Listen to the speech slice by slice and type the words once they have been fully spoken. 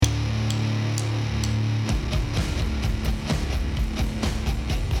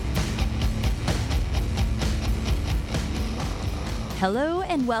Hello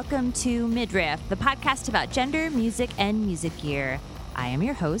and welcome to Midriff, the podcast about gender, music, and music gear. I am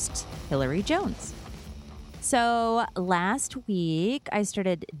your host, Hillary Jones. So last week, I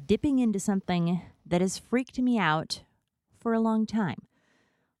started dipping into something that has freaked me out for a long time,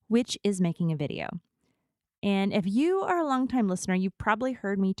 which is making a video. And if you are a longtime listener, you've probably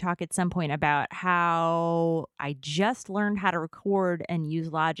heard me talk at some point about how I just learned how to record and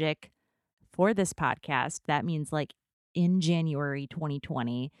use Logic for this podcast. That means like in January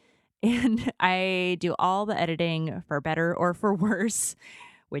 2020. And I do all the editing for better or for worse,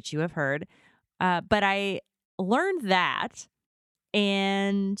 which you have heard. But I learned that,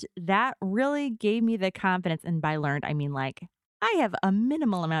 and that really gave me the confidence. And by learned, I mean like I have a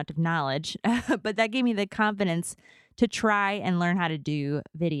minimal amount of knowledge, but that gave me the confidence to try and learn how to do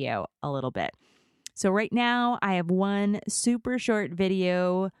video a little bit. So right now I have one super short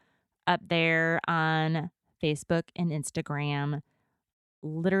video up there on Facebook and Instagram.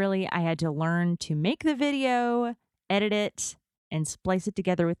 Literally, I had to learn to make the video, edit it, and splice it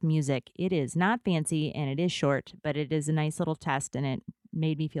together with music. It is not fancy and it is short, but it is a nice little test and it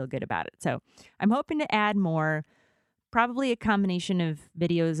made me feel good about it. So I'm hoping to add more, probably a combination of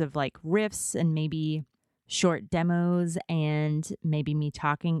videos of like riffs and maybe short demos and maybe me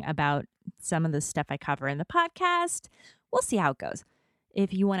talking about some of the stuff I cover in the podcast. We'll see how it goes.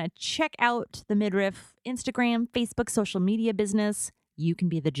 If you want to check out the Midriff Instagram, Facebook, social media business, you can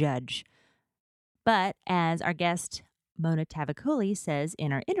be the judge. But as our guest, Mona Tavakoli, says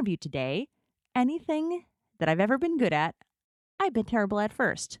in our interview today, anything that I've ever been good at, I've been terrible at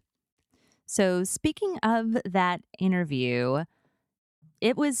first. So speaking of that interview,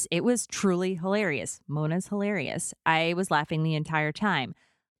 it was truly hilarious. Mona's hilarious. I was laughing the entire time.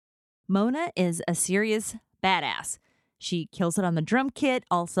 Mona is a serious badass. She kills it on the drum kit,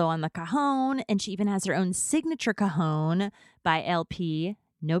 also on the cajon, and she even has her own signature cajon by LP.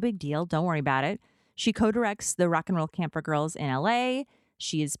 No big deal. Don't worry about it. She co-directs the Rock and Roll Camp for Girls in LA.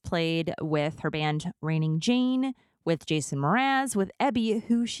 She has played with her band Raining Jane, with Jason Mraz, with Ebby,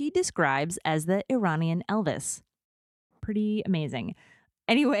 who she describes as the Iranian Elvis. Pretty amazing.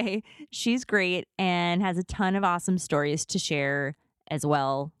 Anyway, she's great and has a ton of awesome stories to share as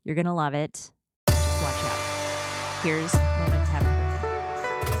well. You're going to love it. Watch out. Here's Mona Tavakoli.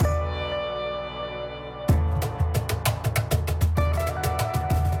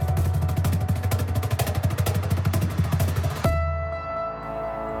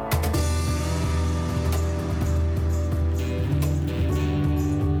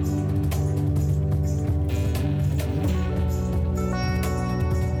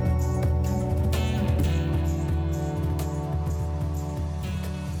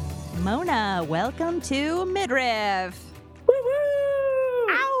 Mona, welcome to Midriff. Woo-hoo!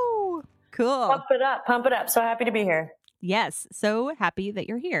 Ow! Cool. Pump it up, pump it up. So happy to be here. Yes, so happy that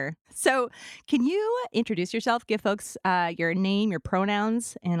you're here. So can you introduce yourself, give folks your name, your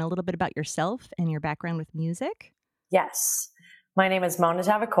pronouns, and a little bit about yourself and your background with music? Yes. My name is Mona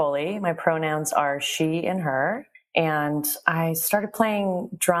Tavakoli. My pronouns are she and her. And I started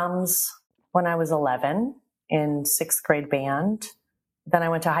playing drums when I was 11 in sixth grade band. Then I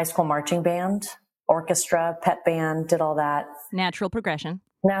went to high school marching band, orchestra, pep band, did all that. Natural progression.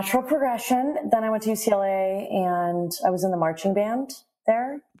 Then I went to UCLA and I was in the marching band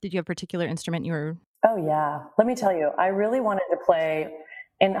there. Did you have a particular instrument you were? Oh, yeah. Let me tell you, I really wanted to play.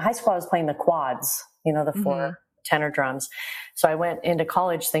 In high school, I was playing the quads, the four tenor drums. So I went into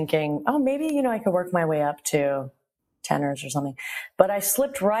college thinking, oh, maybe, I could work my way up to tenors or something. But I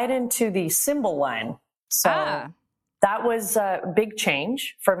slipped right into the cymbal line. So that was a big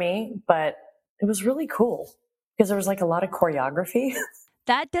change for me, but it was really cool because there was like a lot of choreography.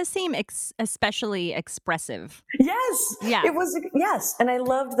 That does seem especially expressive. Yes. Yeah. It was. Yes. And I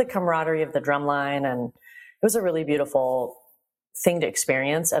loved the camaraderie of the drum line. And it was a really beautiful thing to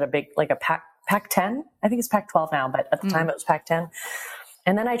experience at a big, like a Pac-10. I think it's Pac-12 now, but at the time it was Pac-10.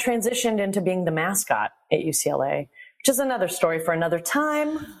 And then I transitioned into being the mascot at UCLA, which is another story for another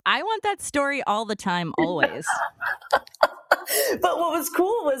time. I want that story all the time, always. But what was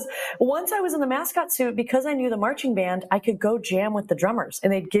cool was once I was in the mascot suit, because I knew the marching band, I could go jam with the drummers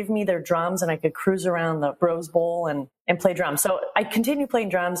and they'd give me their drums and I could cruise around the Rose Bowl and play drums. So I continued playing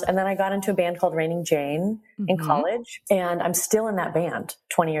drums. And then I got into a band called Raining Jane in college. And I'm still in that band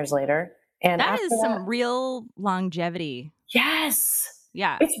 20 years later. And that is some real longevity. Yes.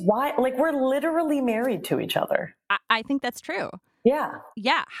 Yeah. It's why, like, we're literally married to each other. I think that's true. Yeah.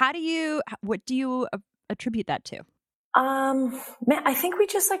 Yeah. What do you attribute that to? Man, I think we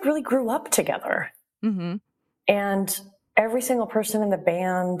just like really grew up together. Mm-hmm. And every single person in the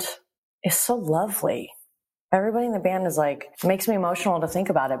band is so lovely. Everybody in the band is like, it makes me emotional to think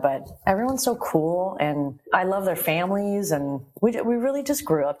about it, but everyone's so cool and I love their families and we really just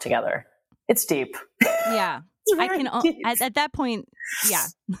grew up together. It's deep. Yeah. I can, at that point, yeah.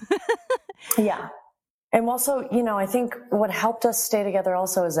 Yeah. And also, I think what helped us stay together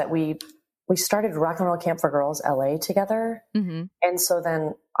also is that we started Rock and Roll Camp for Girls LA together. Mm-hmm. And so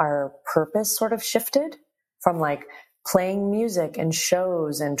then our purpose sort of shifted from like playing music and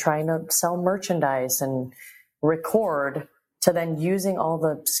shows and trying to sell merchandise and record to then using all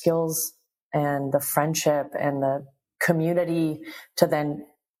the skills and the friendship and the community to then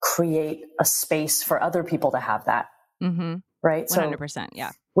create a space for other people to have that. Mm-hmm. Right. 100%.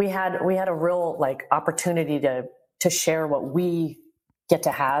 Yeah. We had a real like opportunity to share what we get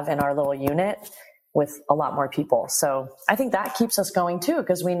to have in our little unit with a lot more people. So I think that keeps us going too,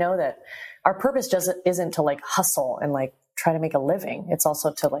 because we know that our purpose isn't to like hustle and like try to make a living. It's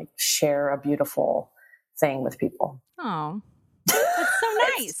also to like share a beautiful thing with people. Oh, that's so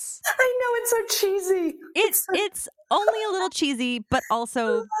nice. I know, it's so cheesy. It's only a little cheesy, but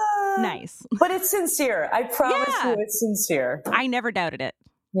also nice. But it's sincere. I promise you it's sincere. I never doubted it.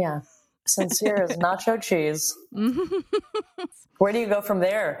 Yeah. Sincere as nacho cheese. Where do you go from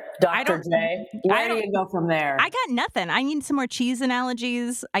there, Dr. J? Where do you go from there? I got nothing. I need some more cheese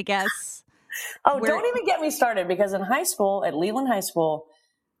analogies, I guess. Don't even get me started, because in high school, at Leland High School,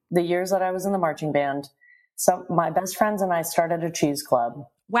 the years that I was in the marching band, my best friends and I started a cheese club.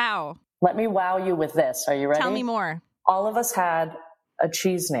 Wow. Let me wow you with this. Are you ready? Tell me more. All of us had a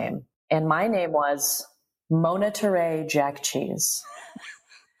cheese name, and my name was Mona Tere Jack Cheese.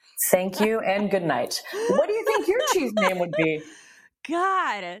 Thank you and good night. What do you think your cheese name would be?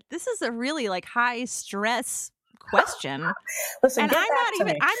 God, this is a really like high stress question. Listen, and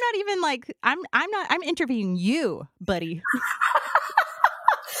I'm interviewing you, buddy.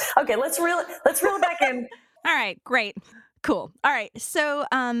 Okay, let's reel it back in. All right, great. Cool. All right. So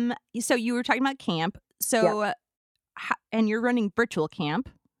so you were talking about camp. So and you're running virtual camp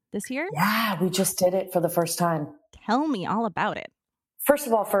this year? Yeah, we just did it for the first time. Tell me all about it. First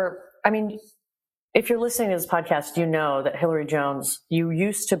of all, if you're listening to this podcast, you know that Hillary Jones, you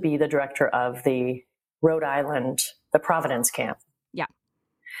used to be the director of the Rhode Island, the Providence camp. Yeah.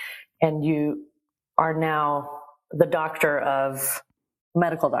 And you are now the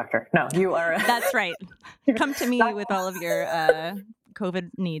medical doctor. No, you are. That's right. Come to me with all of your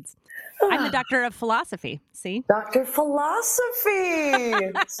COVID needs. I'm the doctor of philosophy. See? Dr.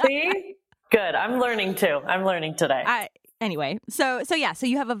 Philosophy. See? Good. I'm learning too. I'm learning today. Anyway, so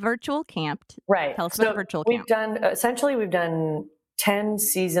you have a virtual camp. Right. Tell us about virtual camp. We've done 10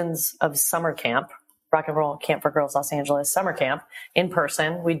 seasons of summer camp, Rock and Roll Camp for Girls Los Angeles summer camp in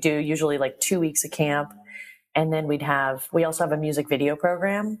person. We do usually like 2 weeks of camp. And then we also have a music video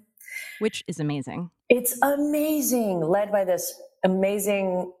program. Which is amazing. It's amazing. Led by this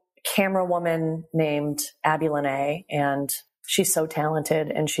amazing camera woman named Abby Lene. And she's so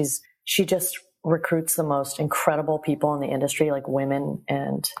talented. And she just recruits the most incredible people in the industry, like women.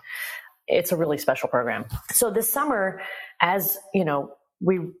 And it's a really special program. So this summer, as you know,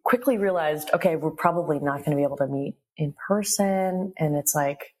 we quickly realized, okay, we're probably not going to be able to meet in person. And it's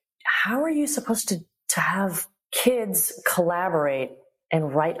like, how are you supposed to have kids collaborate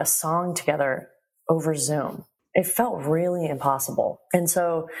and write a song together over Zoom? It felt really impossible. And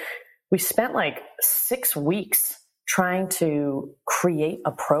so we spent like 6 weeks trying to create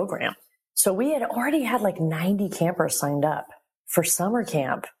a program. So we had already had like 90 campers signed up for summer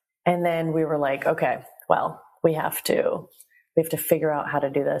camp. And then we were like, okay, well, we have to figure out how to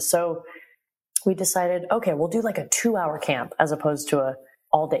do this. So we decided, okay, we'll do like a 2-hour camp as opposed to a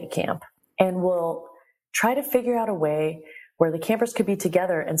all-day camp. And we'll try to figure out a way where the campers could be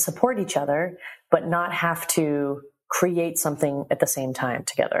together and support each other, but not have to create something at the same time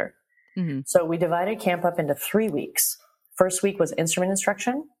together. Mm-hmm. So we divided camp up into 3 weeks. First week was instrument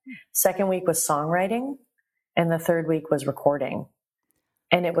instruction. Second week was songwriting. And the third week was recording.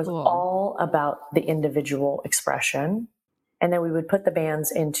 And it was all about the individual expression. And then we would put the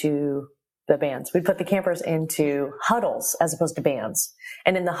we'd put the campers into huddles as opposed to bands.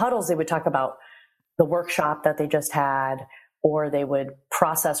 And in the huddles, they would talk about the workshop that they just had, or they would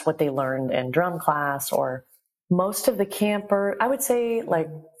process what they learned in drum class. Or most of the I would say like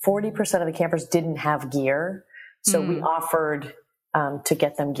 40% of the campers didn't have gear. So we offered to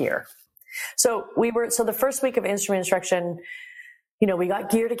get them gear. So the first week of instrument instruction, we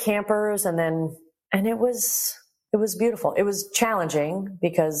got gear to campers, and it was beautiful. It was challenging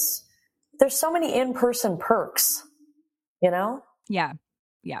because there's so many in-person perks, Yeah.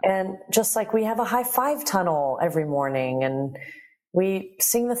 Yeah. And just like we have a high five tunnel every morning, and we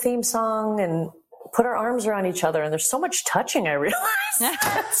sing the theme song, and put our arms around each other, and there's so much touching, I realized.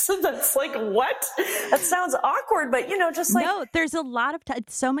 So that's like, what? That sounds awkward, but just like. No, there's a lot of,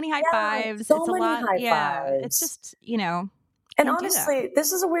 so many high fives. So it's many a lot. high Yeah. fives. It's just, And honestly,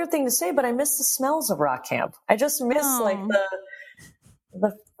 this is a weird thing to say, but I miss the smells of rock camp. I just miss like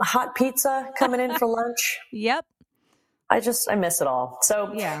the hot pizza coming in for lunch. Yep. I miss it all.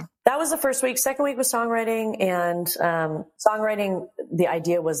 So that was the first week. Second week was songwriting, and songwriting, the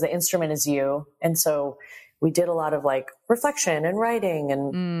idea was the instrument is you. And so we did a lot of like reflection and writing,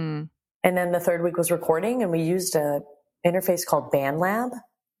 and then the third week was recording, and we used a interface called BandLab,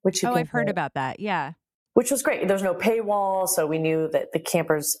 which I've heard about that. Yeah. Which was great. There's no paywall. So we knew that the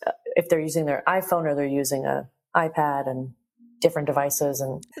campers, if they're using their iPhone or they're using an iPad and different devices.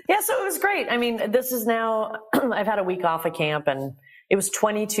 And so it was great. I mean, this is now, I've had a week off of camp, and it was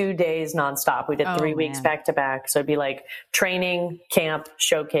 22 days nonstop. We did 3 weeks back to back. So it'd be like training, camp,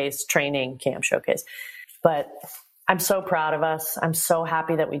 showcase, training, camp, showcase. But I'm so proud of us. I'm so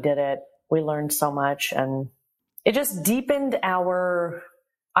happy that we did it. We learned so much, and it just deepened our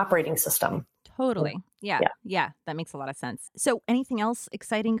operating system. Totally. Yeah. That makes a lot of sense. So anything else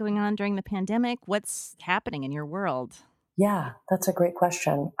exciting going on during the pandemic? What's happening in your world? Yeah, that's a great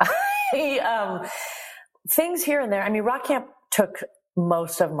question. Things here and there. I mean, Rock Camp took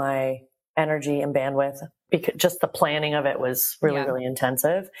most of my energy and bandwidth because just the planning of it was really, really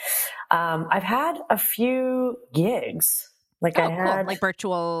intensive. I've had a few gigs. Like I had cool. Like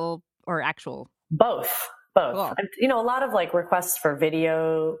virtual or actual? Both. Cool. A lot of like requests for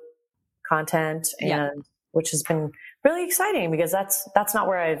video content, and which has been really exciting because that's not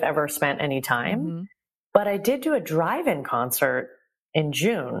where I've ever spent any time. Mm-hmm. But I did do a drive-in concert in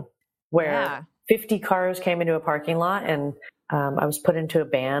June where 50 cars came into a parking lot, and I was put into a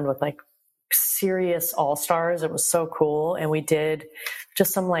band with like serious all-stars. It was so cool. And we did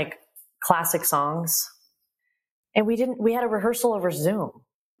just some like classic songs, and we had a rehearsal over Zoom.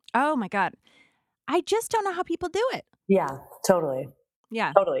 Oh my God. I just don't know how people do it. Yeah, totally.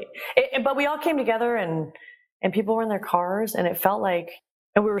 Yeah, totally. But we all came together, and people were in their cars, and it felt like,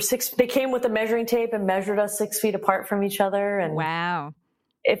 and we were they came with a measuring tape and measured us 6 feet apart from each other. And wow,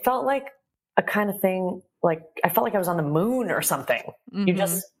 it felt like a kind of thing. Like I felt like I was on the moon or something.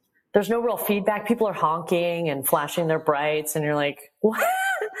 Mm-hmm. There's no real feedback. People are honking and flashing their brights, and you're like, what?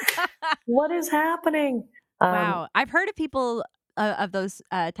 What is happening? Wow. I've heard of people of those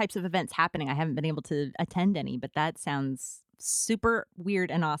types of events happening. I haven't been able to attend any, but that sounds super weird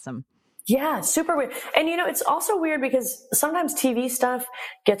and awesome. Yeah, super weird. And it's also weird because sometimes TV stuff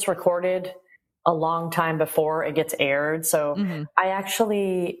gets recorded a long time before it gets aired. So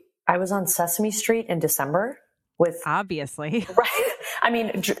I was on Sesame Street in December with obviously right. I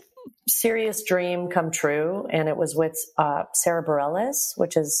mean, serious dream come true, and it was with Sarah Bareilles,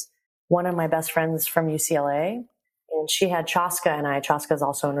 which is one of my best friends from UCLA, and she had Chaska and I. Chaska is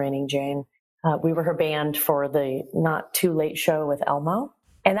also in Raining Jane. We were her band for the Not Too Late show with Elmo.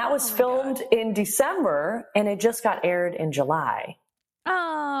 And that was filmed in December, and it just got aired in July. Oh,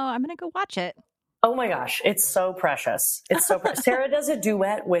 I'm going to go watch it. Oh my gosh. It's so precious. It's so precious. Sarah does a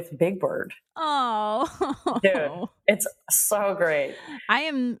duet with Big Bird. Oh. Dude, it's so great. I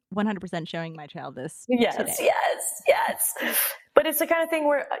am 100% showing my child this today. Yes. But it's the kind of thing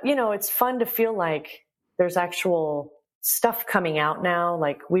where, it's fun to feel like there's actual stuff coming out now.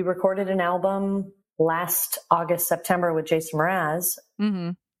 Like we recorded an album last August, September with Jason Mraz,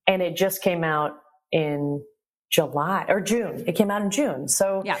 and it just came out in July or June. It came out in June.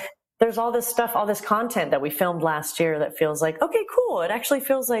 So there's all this stuff, all this content that we filmed last year that feels like, okay, cool. It actually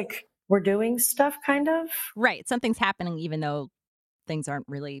feels like we're doing stuff kind of. Right. Something's happening, even though things aren't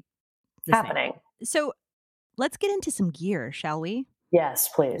really happening. So let's get into some gear, shall we? Yes,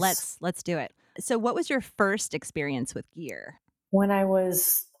 please. Let's do it. So what was your first experience with gear? When I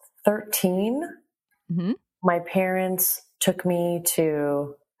was 13, my parents took me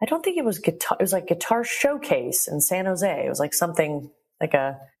to, I don't think it was guitar. It was like Guitar Showcase in San Jose. It was like something like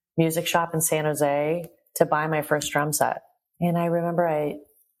a music shop in San Jose to buy my first drum set. And I remember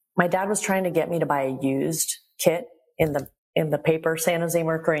my dad was trying to get me to buy a used kit in the paper San Jose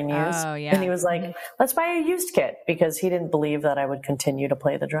Mercury News. Oh, yeah. And he was like, let's buy a used kit because he didn't believe that I would continue to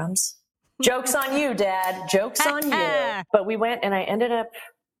play the drums. Joke's on you, Dad. Joke's on you. But we went, and I ended up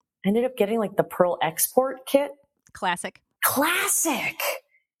getting like the Pearl Export kit. Classic.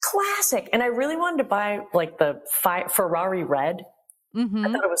 And I really wanted to buy like the Ferrari Red. I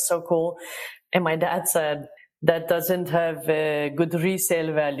thought it was so cool. And my dad said, that doesn't have a good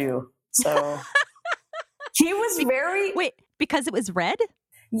resale value. So he was Wait, because it was red?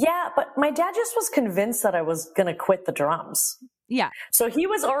 Yeah, but my dad just was convinced that I was going to quit the drums. Yeah. So he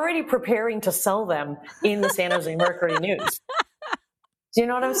was already preparing to sell them in the San Jose Mercury News. Do you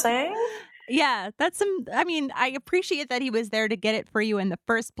know what I'm saying? Yeah, I appreciate that he was there to get it for you in the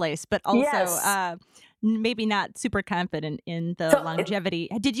first place, but also Yes. maybe not super confident in the longevity.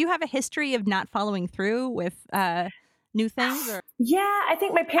 Did you have a history of not following through with new things? Or? Yeah, I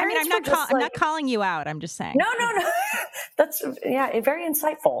think my parents I'm not calling you out. I'm just saying. No. That's, very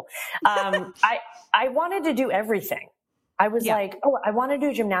insightful. I wanted to do everything. I was like, oh, I want to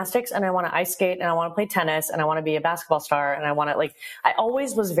do gymnastics and I want to ice skate and I want to play tennis and I want to be a basketball star. And I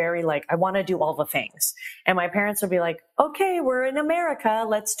always was very I want to do all the things. And my parents would be like, okay, we're in America.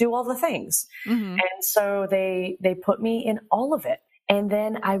 Let's do all the things. Mm-hmm. And so they put me in all of it. And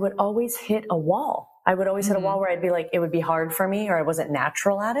then I would always hit a wall. I would always hit a wall where I'd be like, it would be hard for me or I wasn't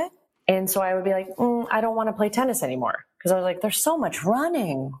natural at it. And so I would be like, I don't want to play tennis anymore. Because I was like, there's so much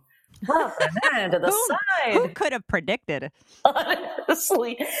running. Up and then to the side. Who could have predicted?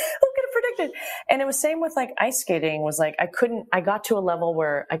 Honestly, who could have predicted? And it was same with ice skating was I got to a level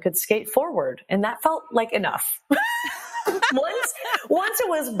where I could skate forward and that felt like enough. Once it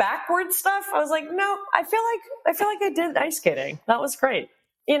was backward stuff, I was like, no, I feel like I did ice skating. That was great.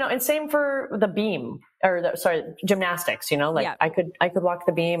 And same for the beam gymnastics, I could walk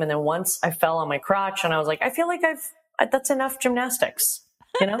the beam. And then once I fell on my crotch and I was like, I feel like that's enough gymnastics.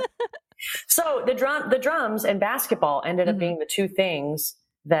 So the drums and basketball ended up being the two things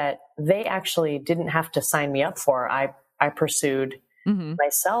that they actually didn't have to sign me up for. I pursued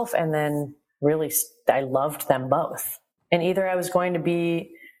myself, and then really I loved them both. And either I was going to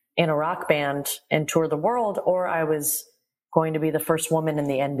be in a rock band and tour the world, or I was going to be the first woman in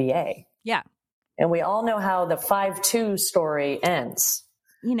the NBA. Yeah. And we all know how the 5'2" story ends.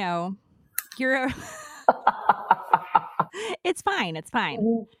 You're It's fine. It's fine.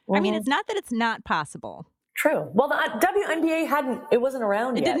 Mm-hmm. I mean, it's not that it's not possible. True. Well, the WNBA it wasn't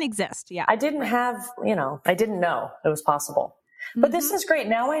around yet. It didn't exist. Yeah. I didn't have, I didn't know it was possible. But this is great.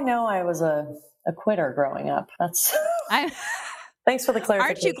 Now I know I was a quitter growing up. Thanks for the clarification.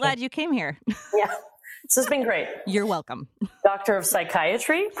 Aren't you glad you came here? Yeah. This has been great. You're welcome. Doctor of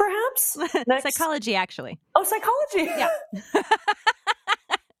psychiatry, perhaps? Psychology, actually. Oh, psychology. Yeah.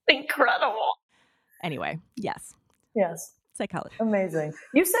 Incredible. Anyway, yes. Yes. Psychology. Amazing.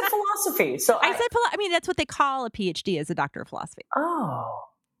 You said philosophy. So I said, that's what they call a PhD, as a doctor of philosophy. Oh.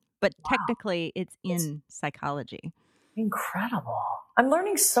 But technically it's in psychology. Incredible. I'm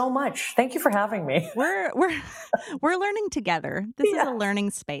learning so much. Thank you for having me. We're learning together. This is a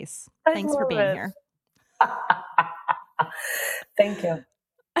learning space. Thanks for being here. Thank you.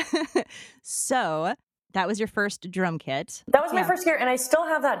 So that was your first drum kit. That was my first year, and I still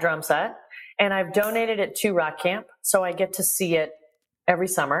have that drum set. And I've donated it to Rock Camp, so I get to see it every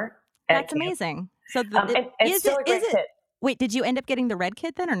summer. That's amazing. So it's still a great kit. Wait, did you end up getting the red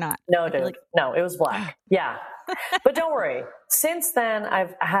kit then or not? No, dude. No, it was black. Yeah. But don't worry. Since then, I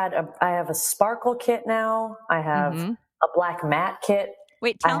have a sparkle kit now. I have a black matte kit.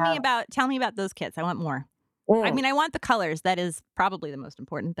 Wait, tell me about those kits. I want more. I mean, I want the colors. That is probably the most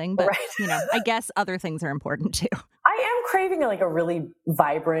important thing, but I guess other things are important too. I am craving a really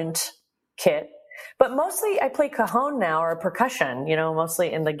vibrant kit, but mostly I play cajon now, or percussion,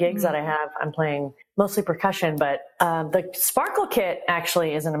 mostly in the gigs that I have, I'm playing mostly percussion. But the sparkle kit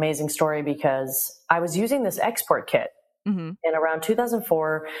actually is an amazing story because I was using this export kit and around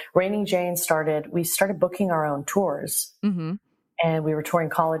 2004, Raining Jane we started booking our own tours and we were touring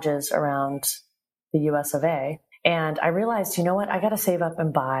colleges around the US of A. And I realized, you know what, I got to save up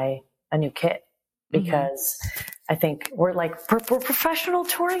and buy a new kit because I think we're professional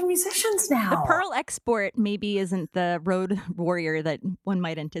touring musicians now. The Pearl Export maybe isn't the road warrior that one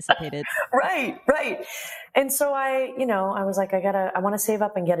might anticipate it. Right. And so I was like, I want to save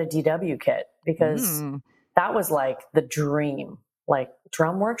up and get a DW kit because that was the dream,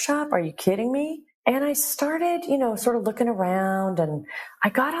 drum workshop. Are you kidding me? And I started, sort of looking around, and I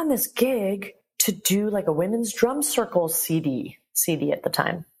got on this gig to do a women's drum circle CD at the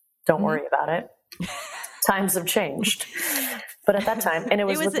time. Don't worry about it. Times have changed, but at that time, and it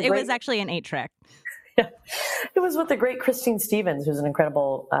was actually an 8-track. Yeah, it was with the great Christine Stevens, who's an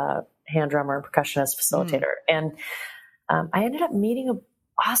incredible hand drummer, percussionist, facilitator, and I ended up meeting an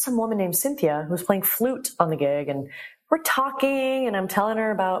awesome woman named Cynthia who was playing flute on the gig, and we're talking, and I'm telling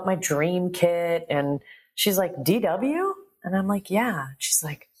her about my dream kit, and she's like, "DW," and I'm like, "Yeah." She's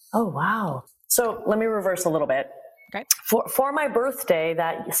like, "Oh wow." So let me reverse a little bit. Okay. For my birthday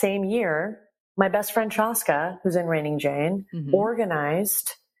that same year, my best friend Chaska, who's in Raining Jane,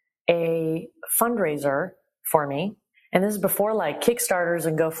 organized a fundraiser for me. And this is before Kickstarters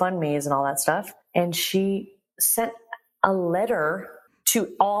and GoFundMe's and all that stuff. And she sent a letter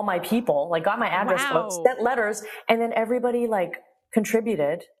to all my people, like got my address books, sent letters, and then everybody like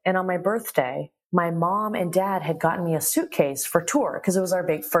contributed. And on my birthday, my mom and dad had gotten me a suitcase for tour because it was our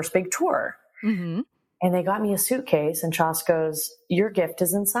first big tour. Mm-hmm. And they got me a suitcase, and Chas goes, "Your gift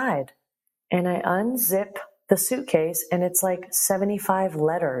is inside." And I unzip the suitcase, and it's like 75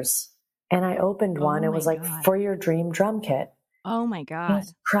 letters. And I opened one. It was like, "For your dream drum kit." Oh my God. And I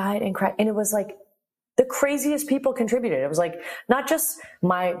cried and cried. And it was like the craziest people contributed. It was like not just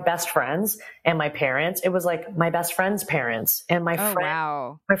my best friends and my parents. It was like my best friend's parents and my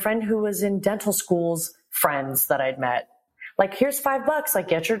friend who was in dental school's friends that I'd met. Like, here's $5, like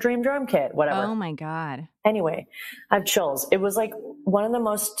get your dream drum kit, whatever. Oh my God. Anyway, I have chills. It was like one of the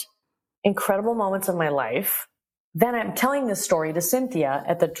most incredible moments of my life. Then I'm telling this story to Cynthia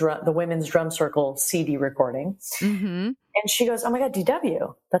at the Women's Drum Circle CD recording. Mm-hmm. And she goes, "Oh my God,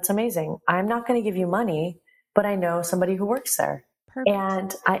 DW, that's amazing. I'm not going to give you money, but I know somebody who works there." Perfect.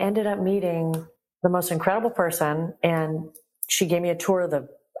 And I ended up meeting the most incredible person. And she gave me a tour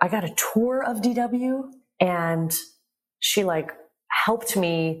I got a tour of DW, and she like helped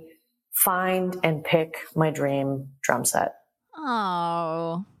me find and pick my dream drum set.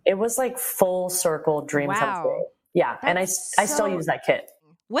 Oh, it was like full circle dream come true. Yeah. And I still use that kit.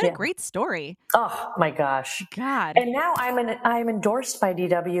 What a great story. Oh my gosh. God. And now I'm endorsed by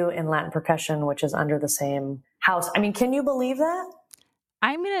DW in Latin percussion, which is under the same house. I mean, can you believe that?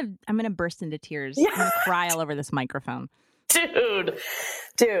 I'm going to burst into tears. Yeah. I'm going to cry all over this microphone. Dude.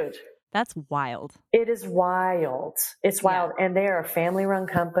 That's wild. It is wild. It's wild. Yeah. And they are a family run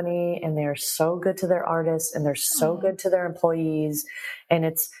company, and they're so good to their artists, and they're so good to their employees.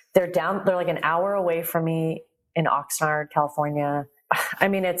 And they're like an hour away from me in Oxnard, California. I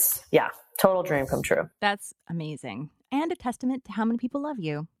mean, total dream come true. That's amazing. And a testament to how many people love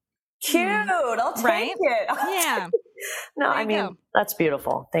you. Cute. I'll take it. Yeah. No, I mean, that's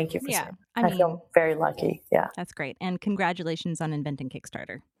beautiful. Thank you for saying that. I feel very lucky. Yeah. That's great. And congratulations on inventing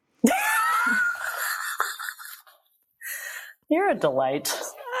Kickstarter. You're a delight.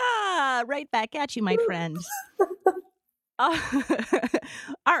 Right back at you, my friend. All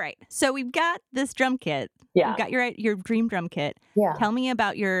right. So we've got this drum kit. Yeah. We've got your dream drum kit. Yeah. Tell me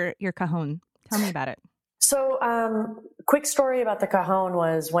about your cajon. Tell me about it. So, quick story about the cajon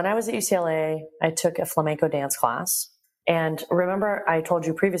was when I was at UCLA, I took a flamenco dance class. And remember, I told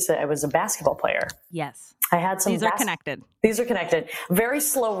you previously I was a basketball player. Yes. I had some. These are connected. These are connected. Very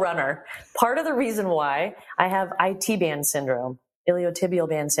slow runner. Part of the reason why I have IT band syndrome, iliotibial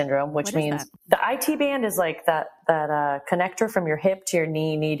band syndrome, which means the IT band is like that connector from your hip to your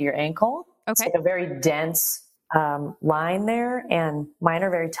knee to your ankle. Okay. It's like a very dense line there, and mine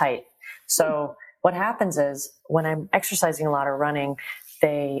are very tight. So what happens is when I'm exercising a lot or running,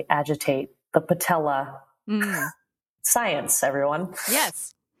 they agitate the patella. Science, everyone.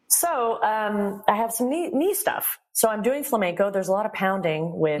 Yes. So I have some knee stuff. So I'm doing flamenco. There's a lot of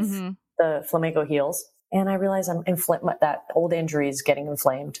pounding with the flamenco heels. And I realize that old injury is getting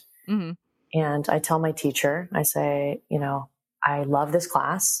inflamed. Mm-hmm. And I tell my teacher, I say, I love this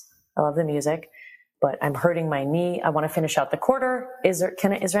class. I love the music, but I'm hurting my knee. I want to finish out the quarter. Is there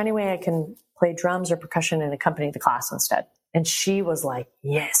any way I can play drums or percussion and accompany the class instead? And she was like,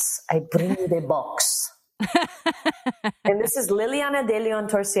 "Yes, I bring you the box." And this is Liliana de Leon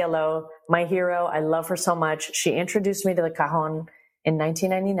Torciello, my hero. I love her so much. She introduced me to the cajon in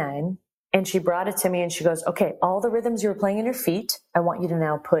 1999, and she brought it to me and she goes, "Okay, all the rhythms you were playing in your feet, I want you to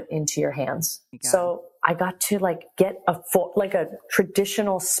now put into your hands." So I got to get a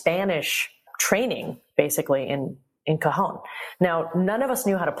traditional Spanish training basically in cajon. Now, none of us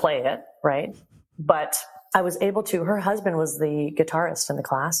knew how to play it, right? But I was able to. Her husband was the guitarist in the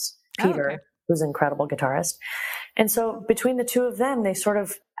class, Peter. Who's an incredible guitarist. And so between the two of them, they sort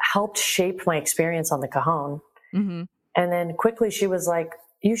of helped shape my experience on the cajon. Mm-hmm. And then quickly she was like,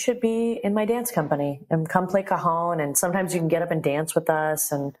 "You should be in my dance company and come play cajon. And sometimes you can get up and dance with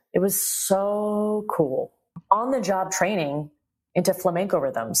us." And it was so cool. On the job training into flamenco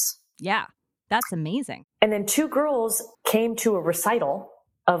rhythms. Yeah, that's amazing. And then two girls came to a recital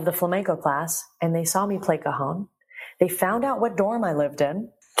of the flamenco class, and they saw me play cajon. They found out what dorm I lived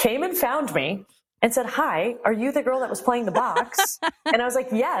in, came and found me and said, "Hi, are you the girl that was playing the box?" And I was like,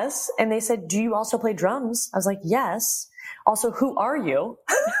 "Yes." And they said, "Do you also play drums?" I was like, "Yes." "Also, who are you?"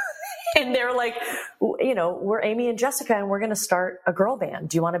 And they were like, "We're Amy and Jessica, and we're going to start a girl band.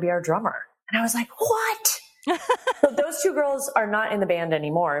 Do you want to be our drummer?" And I was like, "What?" So those two girls are not in the band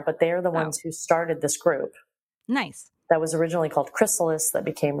anymore, but they are the ones who started this group. Nice. That was originally called Chrysalis, that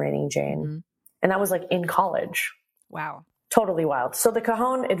became Raining Jane. Mm-hmm. And that was in college. Wow. Totally wild. So the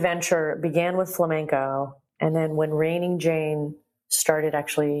cajon adventure began with flamenco, And then when Raining Jane started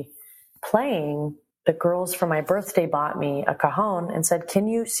actually playing, the girls for my birthday bought me a cajon and said, can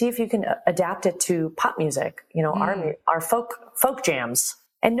you see if you can adapt it to pop music, our folk jams.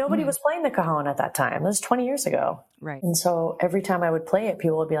 And nobody was playing the cajon at that time. It was 20 years ago. Right. And so every time I would play it,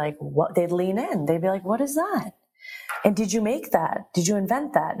 people would be like, what? They'd lean in. They'd be like, what is that? And did you make that? Did you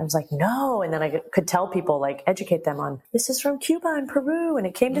invent that? And I was like, no. And then I could tell people, like, educate them on, this is from Cuba and Peru, and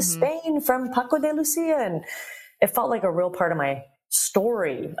it came to Spain from Paco de Lucia. And it felt like a real part of my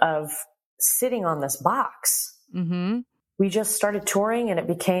story of sitting on this box. We just started touring, and it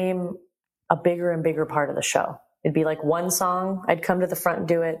became a bigger and bigger part of the show. It'd be like one song, I'd come to the front and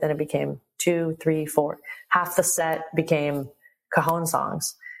do it. Then it became 2, 3, 4. Half the set became cajon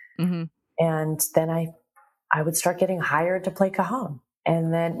songs. And then I would start getting hired to play cajon.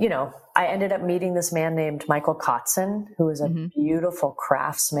 And then, I ended up meeting this man named Michael Kotzen, who is a beautiful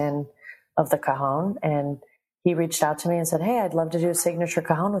craftsman of the cajon. And he reached out to me and said, hey, I'd love to do a signature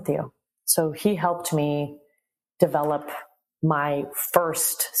cajon with you. So he helped me develop my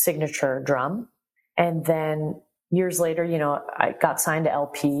first signature drum. And then years later, I got signed to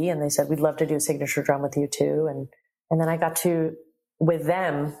LP, and they said, we'd love to do a signature drum with you too. And then I got to, with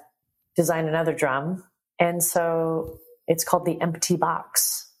them, design another drum. And so it's called the Empty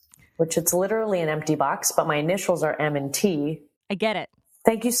Box, which it's literally an empty box, but my initials are M and T. I get it.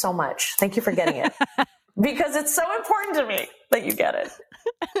 Thank you so much. Thank you for getting it. Because it's so important to me that you get it.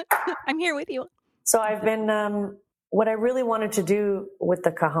 I'm here with you. So I've been, what I really wanted to do with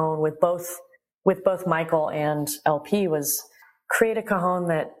the cajon, with both Michael and LP, was create a cajon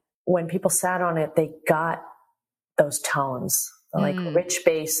that when people sat on it, they got those tones, like rich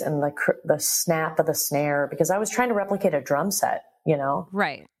bass and the snap of the snare, because I was trying to replicate a drum set,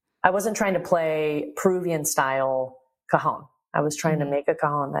 Right. I wasn't trying to play Peruvian style cajon. I was trying to make a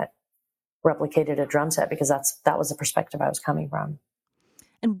cajon that replicated a drum set, because that was the perspective I was coming from.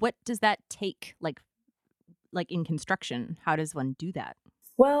 And what does that take, like in construction? How does one do that?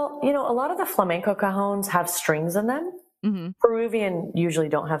 Well, a lot of the flamenco cajons have strings in them. Peruvian usually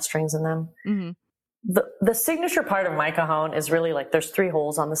don't have strings in them. The signature part of my cajon is really like there's 3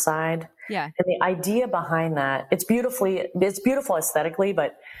 holes on the side. Yeah. And the idea behind that, it's beautiful aesthetically,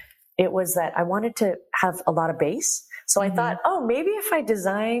 but it was that I wanted to have a lot of bass. So I thought, maybe if I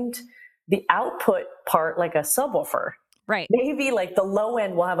designed the output part like a subwoofer, right? Maybe like the low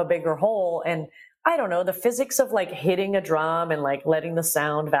end will have a bigger hole. And I don't know, the physics of like hitting a drum and like letting the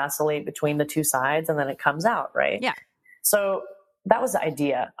sound vacillate between the 2 sides, and then it comes out, right? Yeah. So that was the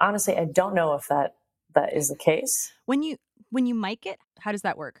idea. Honestly, I don't know if that is the case. When you mic it, how does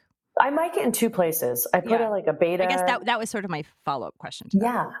that work? I mic it in 2 places. I put a beta. I guess that was sort of my follow-up question to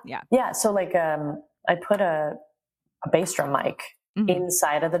that. Yeah. So like I put a bass drum mic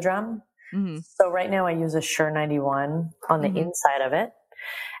inside of the drum. So right now I use a Shure 91 on the inside of it.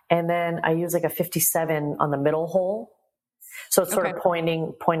 And then I use like a 57 on the middle hole. So it's sort of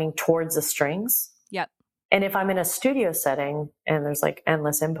pointing towards the strings. Yep. And if I'm in a studio setting and there's like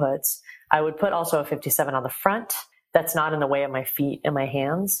endless inputs, I would put also a 57 on the front that's not in the way of my feet and my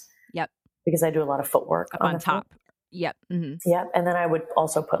hands. Yep. Because I do a lot of footwork up on top. Yep. Yep. And then I would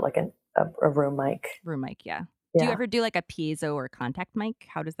also put like a room mic. Yeah. Do you ever do like a piezo or contact mic?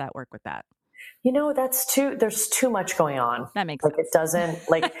 How does that work with that? There's too much going on. That makes sense. It doesn't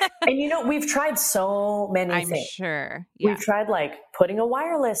and we've tried so many things. I'm sure. Yeah. We've tried like putting a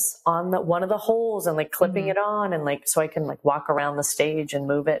wireless on one of the holes and like clipping it on and like, so I can like walk around the stage and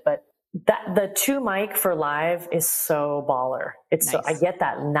move it. But the 2 mic for live is so baller. It's nice. So I get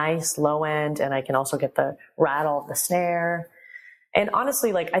that nice low end, and I can also get the rattle of the snare. And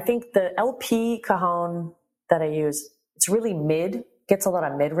honestly, like I think the LP cajon that I use, it's really gets a lot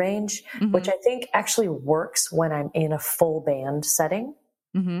of mid range, which I think actually works when I'm in a full band setting,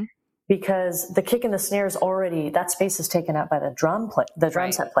 because the kick and the snare is already, that space is taken up by the drum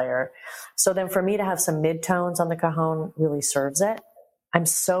set player. So then for me to have some mid tones on the cajon really serves it. I'm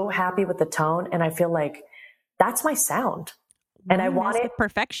so happy with the tone, and I feel like that's my sound, and I want it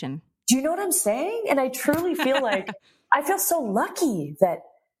perfection. Do you know what I'm saying? And I truly feel like I feel so lucky that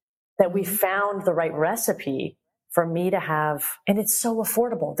we found the right recipe for me to have, and it's so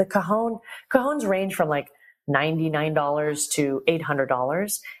affordable. The cajons range from like $99 to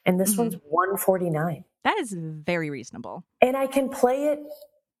 $800, and this one's $149. That is very reasonable. And I can play it,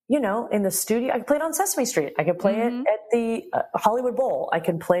 in the studio. I can play it on Sesame Street. I can play it at the Hollywood Bowl. I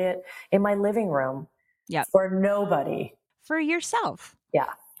can play it in my living room. Yeah, for nobody. For yourself. Yeah,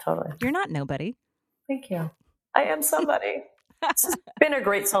 totally. You're not nobody. Thank you. I am somebody. This has been a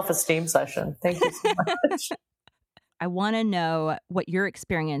great self-esteem session. Thank you so much. I want to know what your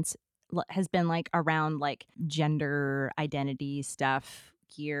experience has been like around like gender identity stuff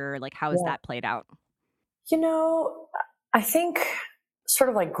here? Like, how has that played out? I think sort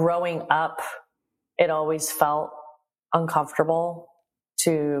of like growing up, it always felt uncomfortable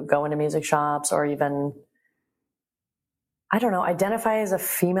to go into music shops or even, I don't know, identify as a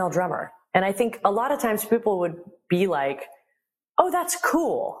female drummer. And I think a lot of times people would be like, oh, that's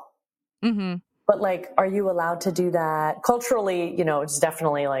cool. Mm-hmm. But like, are you allowed to do that? Culturally, it's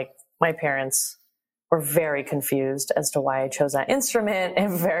definitely like my parents were very confused as to why I chose that instrument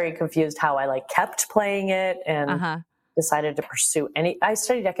and very confused how I like kept playing it and decided to pursue I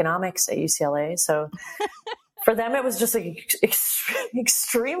studied economics at UCLA. So for them, it was just like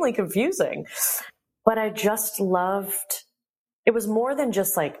extremely confusing, but I just loved, it was more than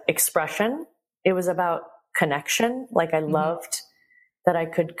just like expression. It was about connection. Like I loved that I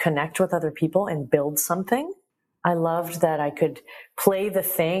could connect with other people and build something. I loved that I could play the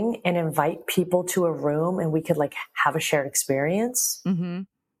thing and invite people to a room and we could like have a shared experience. Mm-hmm.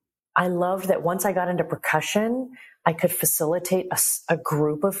 I loved that once I got into percussion, I could facilitate a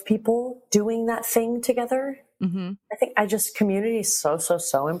group of people doing that thing together. Mm-hmm. I think community is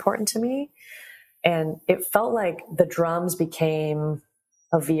so important to me. And it felt like the drums became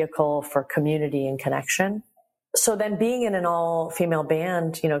a vehicle for community and connection. So then being in an all-female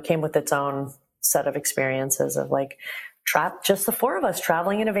band, came with its own set of experiences of like just the four of us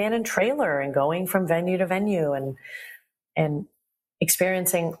traveling in a van and trailer and going from venue to venue and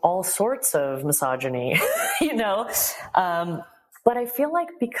experiencing all sorts of misogyny, But I feel like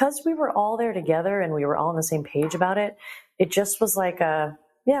because we were all there together and we were all on the same page about it, it just was like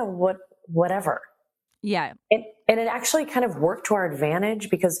whatever. Yeah. And it actually kind of worked to our advantage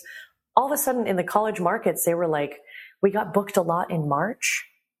because all of a sudden in the college markets, they were like, we got booked a lot in March.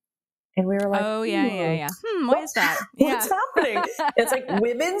 And we were like, oh, yeah. Why is that? What's happening? It's like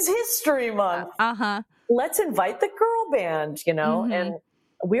Women's History Month. Let's invite the girl band, Mm-hmm. And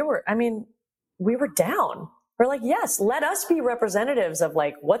we were down. We're like, yes, let us be representatives of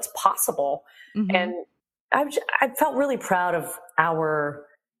like what's possible. Mm-hmm. And I felt really proud of our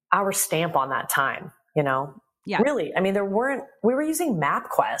stamp on that time, Yeah. Really. I mean, we were using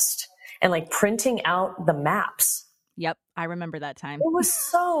MapQuest and like printing out the maps. Yep. I remember that time. It was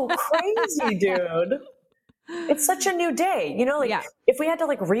so crazy, dude. It's such a new day. If we had to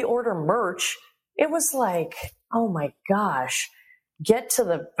like reorder merch, it was like, oh my gosh, get to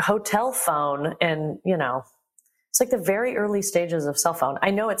the hotel phone and, it's like the very early stages of cell phone.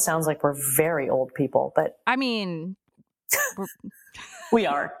 I know it sounds like we're very old people, but I mean, we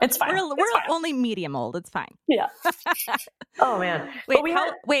are. It's fine. We're fine. Only medium old. It's fine. Yeah. Oh man.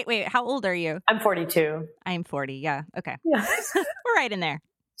 Wait. How old are you? I'm 42. I'm 40. Yeah. Okay. Yeah. We're right in there.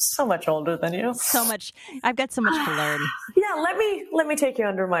 So much older than you. So much. I've got so much to learn. Yeah. Let me take you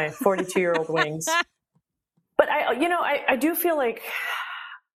under my 42-year-old wings. But I do feel like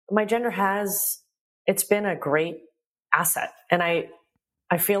my gender it's been a great asset. And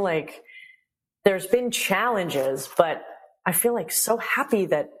I feel like there's been challenges, but I feel like so happy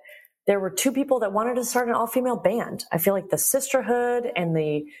that there were two people that wanted to start an all-female band. I feel like the sisterhood and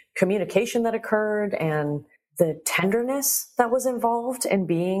the communication that occurred and the tenderness that was involved in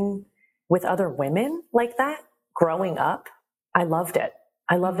being with other women like that, growing up, I loved it.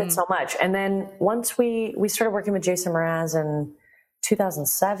 I loved it so much. And then once we started working with Jason Mraz in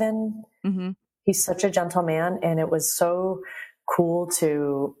 2007, he's such a gentle man. And it was so cool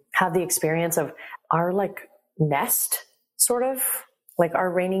to have the experience of our like nest, sort of like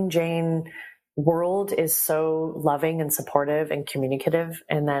our Reigning Jane world is so loving and supportive and communicative.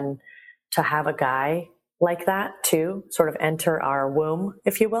 And then to have a guy like that too, sort of enter our womb,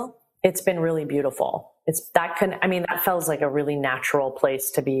 if you will, it's been really beautiful. That feels like a really natural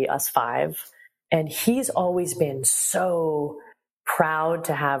place to be us five. And he's always been so proud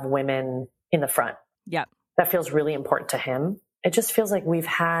to have women in the front. Yeah. That feels really important to him. It just feels like we've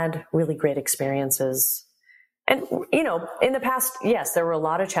had really great experiences. And, in the past, yes, there were a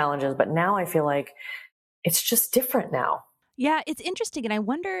lot of challenges, but now I feel like it's just different now. Yeah, it's interesting. And I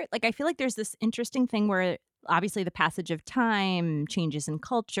wonder, I feel like there's this interesting thing where obviously the passage of time, changes in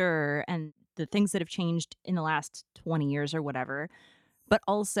culture, and the things that have changed in the last 20 years or whatever. But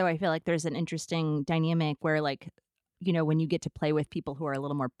also I feel like there's an interesting dynamic where when you get to play with people who are a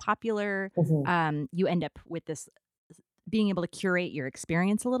little more popular, you end up with this being able to curate your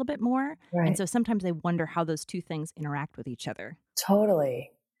experience a little bit more. Right. And so sometimes I wonder how those two things interact with each other.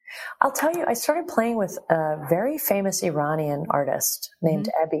 Totally. I'll tell you, I started playing with a very famous Iranian artist named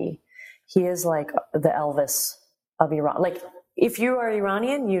Ebi. He is like the Elvis of Iran. Like, if you are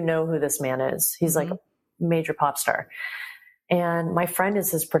Iranian, you know who this man is. He's like a major pop star. And my friend is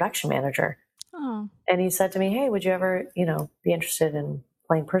his production manager. Oh. And he said to me, hey, would you ever, be interested in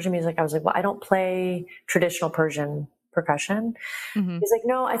playing Persian music? I was like, well, I don't play traditional Persian percussion. Mm-hmm. He's like,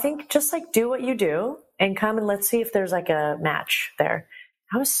 no, I think just like do what you do and come and let's see if there's like a match there.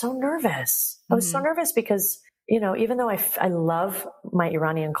 I was so nervous. I was so nervous because, even though I love my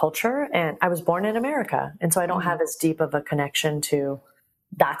Iranian culture and I was born in America. And so I don't have as deep of a connection to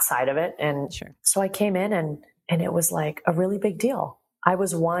that side of it. And so I came in and it was like a really big deal.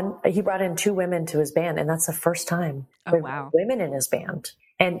 He brought in 2 women to his band, and that's the first time there were women in his band.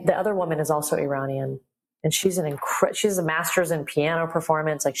 And the other woman is also Iranian, and she's she's a master's in piano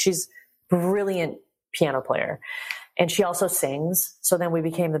performance. Like, she's a brilliant piano player, and she also sings. So then we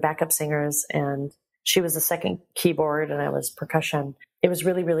became the backup singers, and she was the second keyboard and I was percussion. It was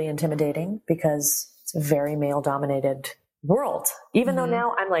really, really intimidating because it's a very male dominated world. Even though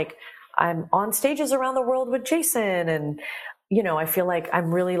now I'm on stages around the world with Jason, and I feel like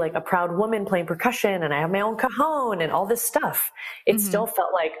I'm really like a proud woman playing percussion, and I have my own cajon and all this stuff. It still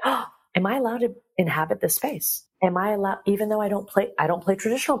felt like, oh, am I allowed to inhabit this space? Am I allowed, even though I don't play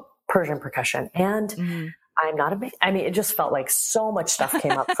traditional Persian percussion, and I'm not it just felt like so much stuff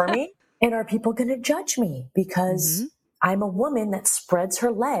came up for me. And are people going to judge me because I'm a woman that spreads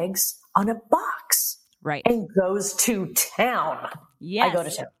her legs on a box and goes to town? Yes. I go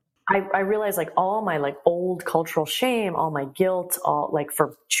to town. I realized like all my like old cultural shame, all my guilt, all like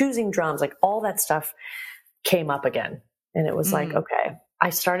for choosing drums, like all that stuff came up again. And it was like, okay,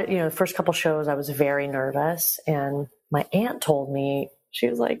 I started, the first couple shows, I was very nervous. And my aunt told me, she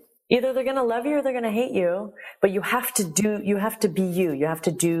was like, either they're going to love you or they're going to hate you, but you have to be you. You have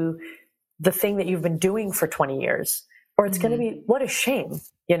to do the thing that you've been doing for 20 years, or it's going to be, what a shame,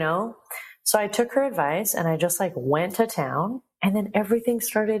 So I took her advice and I just like went to town, and then everything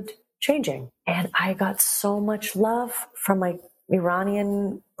started changing. And I got so much love from my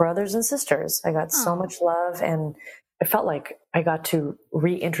Iranian brothers and sisters. I got so much love, and I felt like I got to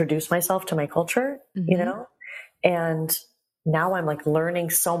reintroduce myself to my culture, and now I'm like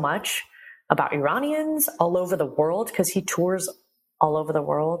learning so much about Iranians all over the world because he tours all over the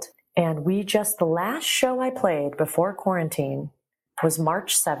world. And the last show I played before quarantine was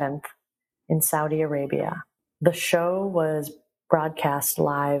March 7th in Saudi Arabia. The show was broadcast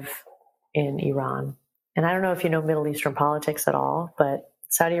live in Iran. And I don't know if you know Middle Eastern politics at all, but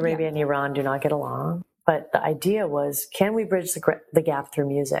Saudi Arabia and Iran do not get along. But the idea was, can we bridge the gap through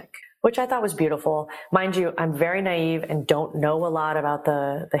music? Which I thought was beautiful. Mind you, I'm very naive and don't know a lot about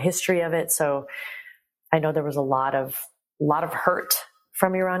the history of it. So I know there was a lot of hurt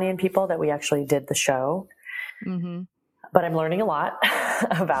from Iranian people that we actually did the show. But I'm learning a lot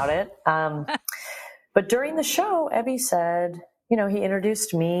about it. But during the show, Ebby said, he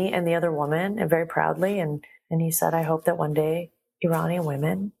introduced me and the other woman, and very proudly. And he said, I hope that one day Iranian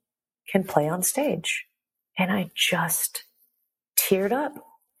women can play on stage. And I just teared up.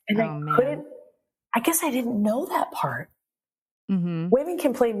 And I guess I didn't know that part. Women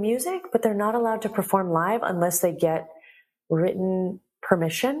can play music, but they're not allowed to perform live unless they get written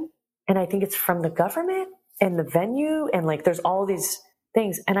permission. And I think it's from the government and the venue. And like, there's all these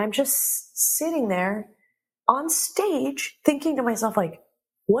things. And I'm just sitting there on stage thinking to myself, like,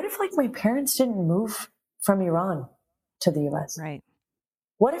 what if like my parents didn't move from Iran to the US? Right.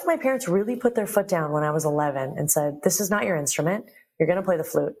 What if my parents really put their foot down when I was 11 and said, this is not your instrument. You're going to play the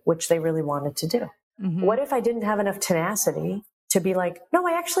flute, which they really wanted to do. What if I didn't have enough tenacity to be like, no,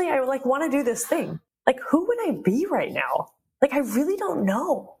 I like want to do this thing. Like, who would I be right now? Like, I really don't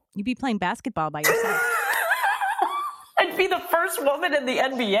know. You'd be playing basketball by yourself. I'd be the first woman in the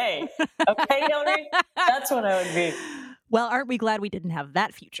NBA. Okay, Hillary? That's what I would be. Well, aren't we glad we didn't have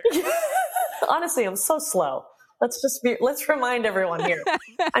that future? Honestly, I'm so slow. Let's remind everyone here.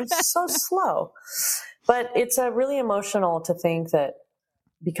 I'm so slow. But it's really emotional to think that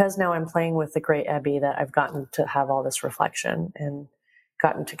because now I'm playing with the great Ebby, that I've gotten to have all this reflection and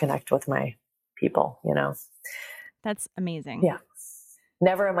gotten to connect with my people, That's amazing. Yeah.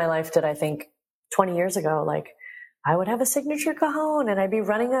 Never in my life did I think 20 years ago, like, I would have a signature cajon and I'd be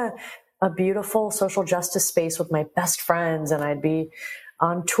running a beautiful social justice space with my best friends, and I'd be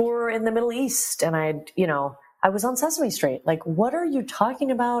on tour in the Middle East, and I was on Sesame Street. Like, what are you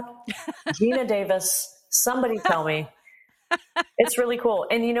talking about? Gina Davis, somebody tell me. It's really cool.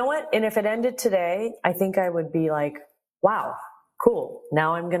 And you know what? And if it ended today, I think I would be like, wow, cool.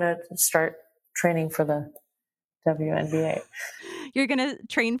 Now I'm going to start training for the WNBA. You're going to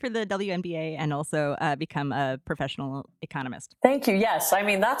train for the WNBA and also become a professional economist. Thank you. Yes. I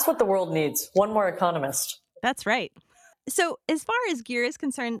mean, that's what the world needs. One more economist. That's right. So as far as gear is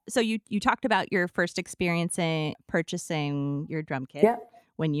concerned, so you talked about your first experience in purchasing your drum kit Yeah.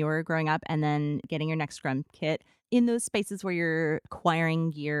 when you were growing up and then getting your next drum kit in those spaces where you're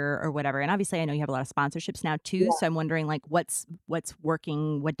acquiring gear or whatever. And obviously I know you have a lot of sponsorships now too. Yeah. So I'm wondering like what's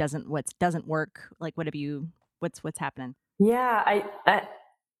working, what doesn't work, like what's happening? Yeah.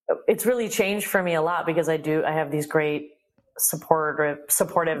 It's really changed for me a lot because I have these great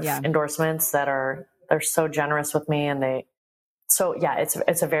supportive Yeah. endorsements they're so generous with me, and so yeah,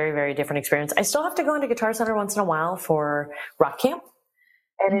 it's a very, very different experience. I still have to go into Guitar Center once in a while for rock camp.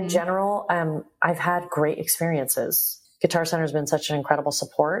 And in general, I've had great experiences. Guitar Center has been such an incredible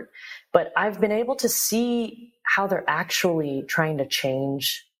support, but I've been able to see how they're actually trying to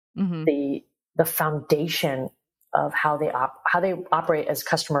change the foundation of how they operate as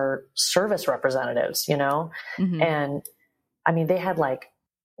customer service representatives, And I mean, they had like,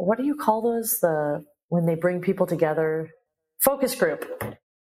 what do you call those? When they bring people together, focus group.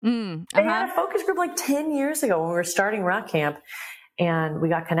 They had a focus group like 10 years ago when we were starting rock camp. And we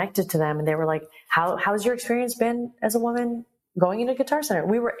got connected to them, and they were like, how's your experience been as a woman going into Guitar Center?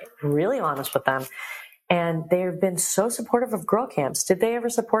 We were really honest with them, and they've been so supportive of girl camps. Did they ever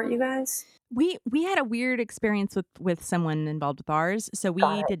support you guys? We had a weird experience with someone involved with ours, so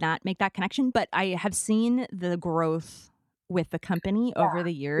we did not make that connection, but I have seen the growth with the company over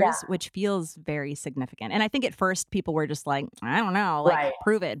the years, which feels very significant. And I think at first people were just like, I don't know, like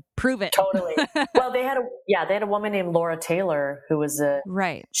prove it. Totally. Well, they had a woman named Laura Taylor who was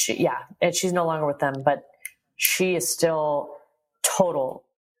and she's no longer with them, but she is still total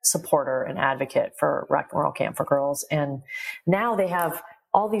supporter and advocate for rock and roll camp for girls. And now they have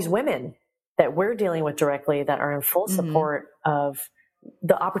all these women that we're dealing with directly that are in full support of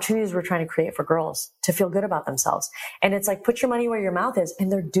the opportunities we're trying to create for girls to feel good about themselves. And it's like, put your money where your mouth is,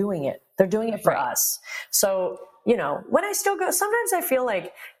 and they're doing it. They're doing it for us. So, when I still go, sometimes I feel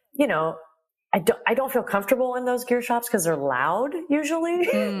like, I don't feel comfortable in those gear shops because they're loud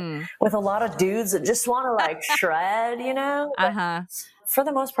usually with a lot of dudes that just want to like shred, But for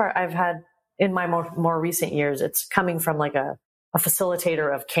the most part, I've had in my more recent years, it's coming from like a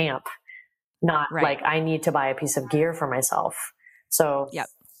facilitator of camp, not like I need to buy a piece of gear for myself. So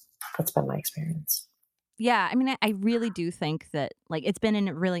that's been my experience. Yeah. I mean, I really do think that like it's been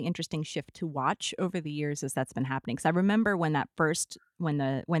a really interesting shift to watch over the years as that's been happening. Cause I remember when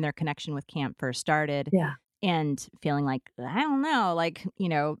their connection with camp first started and feeling like, I don't know, like,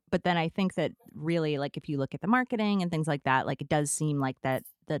 but then I think that really like, if you look at the marketing and things like that, like it does seem like that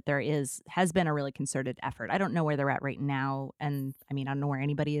there has been a really concerted effort. I don't know where they're at right now. And I mean, I don't know where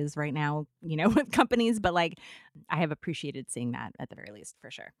anybody is right now, with companies, but like I have appreciated seeing that at the very least for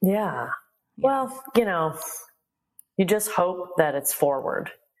sure. Yeah. Well, you just hope that it's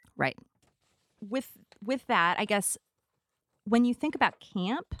forward. Right. With that, I guess when you think about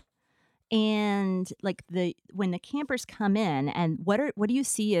camp and like when the campers come in and what do you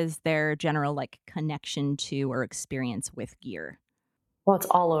see as their general like connection to or experience with gear? Well, it's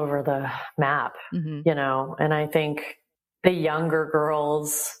all over the map, and I think the younger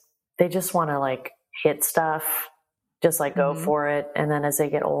girls, they just want to like hit stuff, just like go for it. And then as they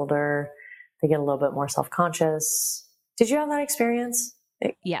get older, they get a little bit more self-conscious. Did you have that experience?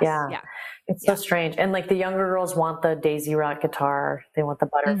 Yes. Yeah. It's so strange. And like the younger girls want the Daisy Rock guitar. They want the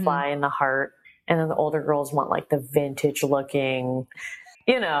butterfly in the heart. And then the older girls want like the vintage looking,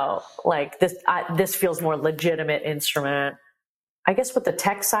 like this feels more legitimate instrument. I guess with the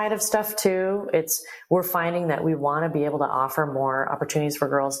tech side of stuff too, we're finding that we want to be able to offer more opportunities for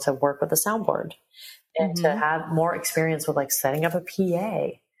girls to work with a soundboard and to have more experience with like setting up a PA.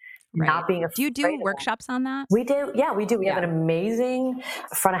 Not being afraid. Do you do workshops on that? We do. Yeah, we do. We have an amazing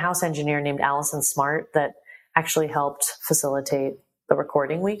front of house engineer named Allison Smart that actually helped facilitate the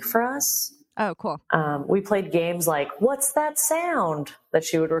recording week for us. Oh, cool. We played games like, what's that sound that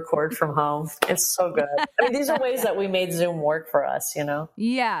she would record from home? It's so good. I mean, these are ways that we made Zoom work for us,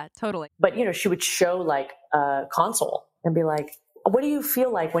 Yeah, totally. But, she would show like a console and be like, what do you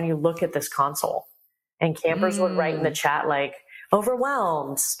feel like when you look at this console? And campers would write in the chat like,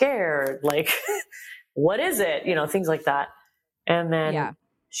 overwhelmed, scared, like, what is it? Things like that. And then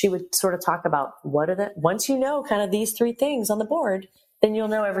she would sort of talk about once you know kind of these three things on the board, then you'll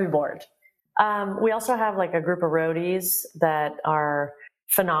know every board. We also have like a group of roadies that are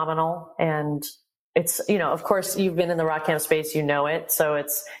phenomenal. And it's, of course you've been in the rock camp space, it. So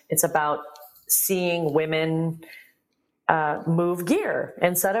it's about seeing women move gear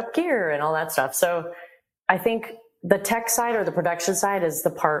and set up gear and all that stuff. So I think the tech side or the production side is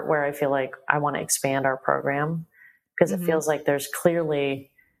the part where I feel like I want to expand our program because it feels like there's clearly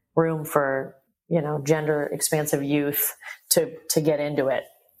room for, gender expansive youth to get into it.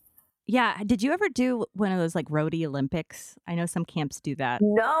 Yeah. Did you ever do one of those like roadie Olympics? I know some camps do that.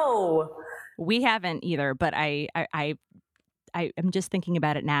 No, we haven't either, but I am just thinking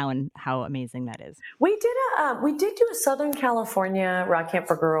about it now and how amazing that is. We did do a Southern California Rock Camp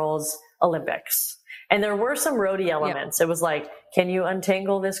for Girls Olympics, and there were some roadie elements. Yep. It was like, can you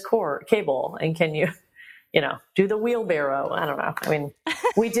untangle this cable, and can you, do the wheelbarrow? I don't know. I mean,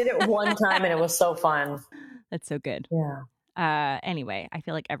 we did it one time, and it was so fun. That's so good. Yeah. Anyway, I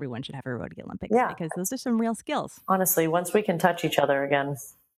feel like everyone should have a roadie Olympics because those are some real skills. Honestly, once we can touch each other again.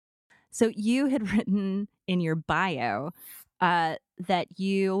 So you had written in your bio that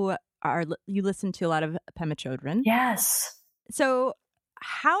you listen to a lot of Pema Chodron. Yes. So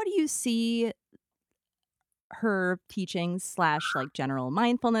how do you see her teachings / like general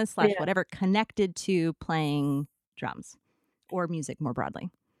mindfulness / whatever connected to playing drums or music more broadly?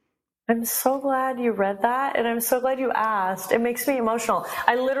 I'm so glad you read that, and I'm so glad you asked. It makes me emotional.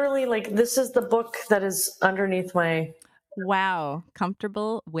 I literally, this is the book that is underneath my... Wow.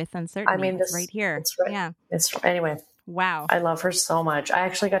 Comfortable with Uncertainty. I mean, it's right here. It's right. Yeah. Anyway. Wow. I love her so much. I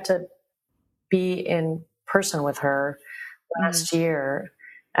actually got to be in person with her last year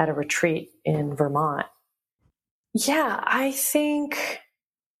at a retreat in Vermont. Yeah, I think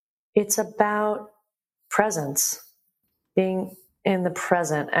it's about presence, being in the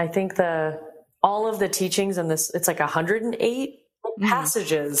present. I think all of the teachings in this, it's like 108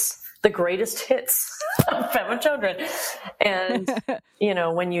 passages, the greatest hits of Pema Chodron.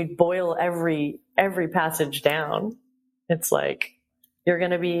 And, when you boil every passage down, it's like you're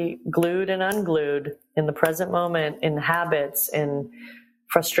going to be glued and unglued in the present moment, in habits, in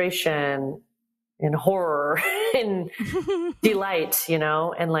frustration, in horror, in delight,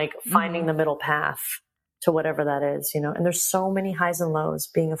 and finding the middle path to whatever that is, and there's so many highs and lows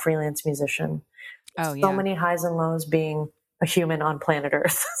being a freelance musician. So many highs and lows being a human on planet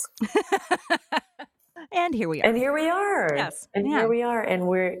Earth. And here we are. Yes. And here we are. And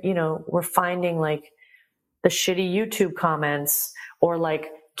we're finding the shitty YouTube comments or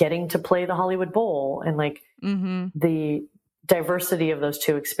getting to play the Hollywood Bowl and the diversity of those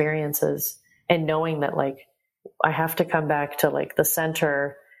two experiences, and knowing that I have to come back to the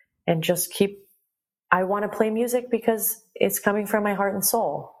center and just I want to play music because it's coming from my heart and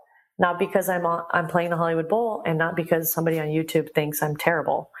soul, not because I'm playing the Hollywood Bowl, and not because somebody on YouTube thinks I'm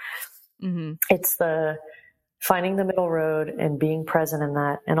terrible. Mm-hmm. It's the finding the middle road and being present in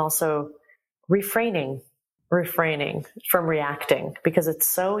that, and also refraining from reacting, because it's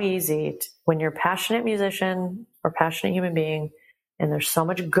so easy when you're a passionate musician or passionate human being and there's so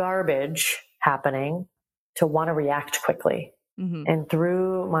much garbage happening to want to react quickly. Mm-hmm. And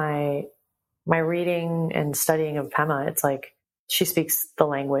through my reading and studying of Pema, it's she speaks the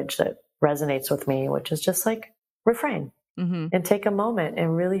language that resonates with me, which is just refrain and take a moment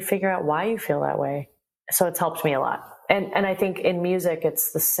and really figure out why you feel that way. So it's helped me a lot. And I think in music,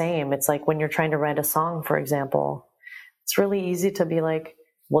 it's the same. It's when you're trying to write a song, for example, it's really easy to be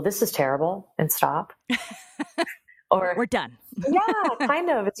well, this is terrible, and stop. Or we're done. Yeah, kind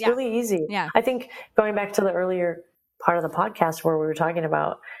of. It's really easy. Yeah. I think going back to the earlier part of the podcast where we were talking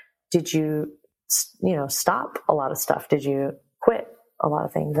about, did you, stop a lot of stuff? Did you quit a lot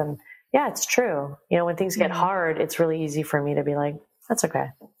of things? And yeah, it's true. When things get hard, it's really easy for me to be that's okay.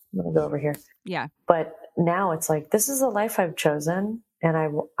 I'm going to go over here. Yeah. But now it's this is a life I've chosen,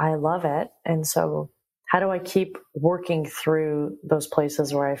 and I love it. And so how do I keep working through those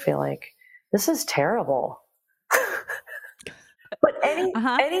places where I feel this is terrible? But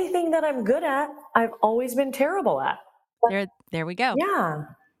anything that I'm good at, I've always been terrible at. There we go. Yeah.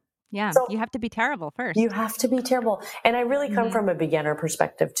 Yeah. So you have to be terrible first. You have to be terrible. And I really come from a beginner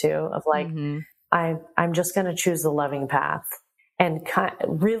perspective too, of I'm just going to choose the loving path. And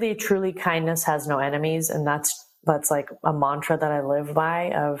really, truly, kindness has no enemies. And that's a mantra that I live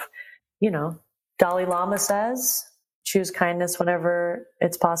by of, Dalai Lama says, choose kindness whenever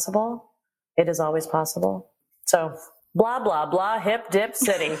it's possible. It is always possible. So blah, blah, blah, hip dip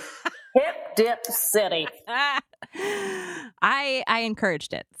city. Hip dip city. I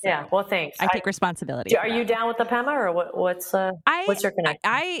encouraged it. So yeah. Well, thanks. I take responsibility. Are you down with the Pema, or what's your connection?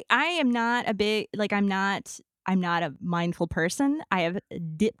 I am not a big, I'm not a mindful person. I have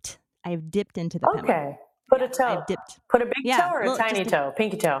dipped into the Pema. Okay. Put a toe. I've dipped. Put a big toe or a tiny toe?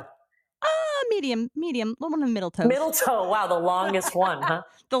 Pinky toe? Medium. One of the middle toes. Middle toe. Wow. The longest one, huh?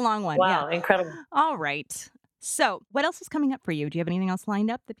 The long one. Wow. Yeah. Incredible. All right. So what else is coming up for you? Do you have anything else lined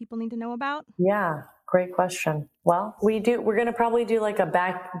up that people need to know about? Yeah. Great question. Well, we're going to probably do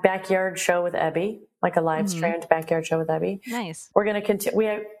a backyard show with Ebby, a live streamed backyard show with Ebby. Nice. We're going to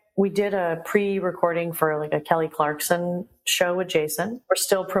continue. we did a pre-recording for like a Kelly Clarkson show with Jason. We're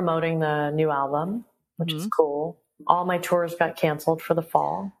still promoting the new album, which is cool. All my tours got canceled for the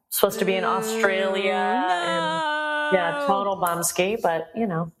fall. Supposed to be in Australia. No. And total bumski, but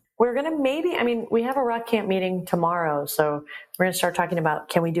we're going to we have a rock camp meeting tomorrow. So we're going to start talking about,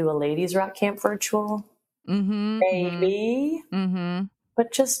 can we do a ladies rock camp virtual? Maybe.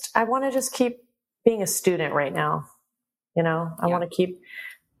 But I want to just keep being a student right now. I want to keep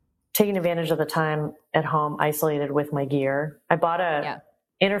taking advantage of the time at home, isolated with my gear. I bought a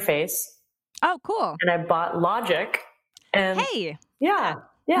interface. Oh, cool. And I bought Logic. And yeah.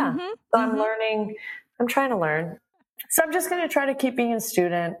 So I'm learning. I'm trying to learn. So I'm just going to try to keep being a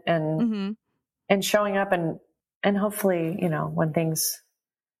student and showing up and hopefully, when things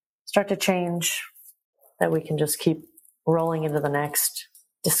start to change, that we can just keep rolling into the next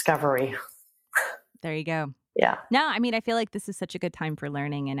discovery. There you go. Yeah. No, I feel like this is such a good time for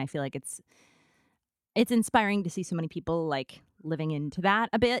learning, and I feel like it's inspiring to see so many people like living into that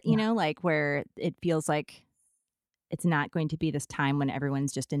a bit, like where it feels like it's not going to be this time when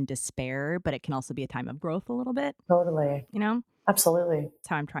everyone's just in despair, but it can also be a time of growth a little bit. Totally. Absolutely. That's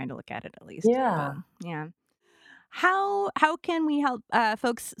how I'm trying to look at it, at least. Yeah. But, yeah. How can we help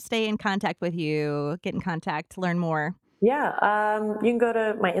folks stay in contact with you, get in contact, learn more? Yeah. You can go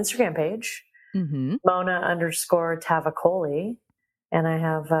to my Instagram page, Mona_Tavakoli. And I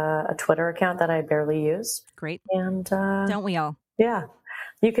have a Twitter account that I barely use. Great. And don't we all? Yeah.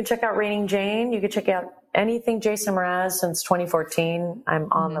 You can check out Raining Jane. You can check out anything Jason Mraz since 2014.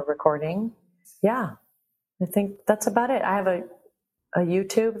 I'm on the recording. Yeah. I think that's about it. I have a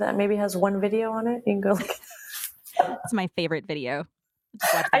YouTube that maybe has one video on it. You can go look. It's my favorite video.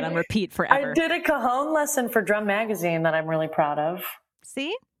 Just watch that on repeat forever. I did a cajon lesson for Drum Magazine that I'm really proud of.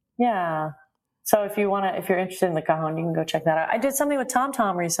 See? Yeah. So if you're interested in the cajon, you can go check that out. I did something with Tom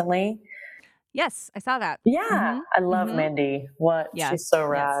Tom recently. Yes, I saw that. Yeah. I love Mindy. She's so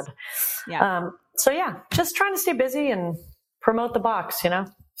rad. Yes. Yeah. So yeah, just trying to stay busy and promote the box,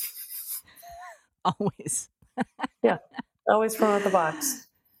 Always. Yeah. Always promote the box.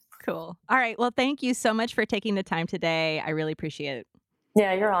 Cool. All right. Well, thank you so much for taking the time today. I really appreciate it.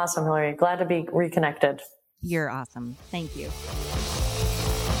 Yeah, you're awesome, Hillary. Glad to be reconnected. You're awesome. Thank you.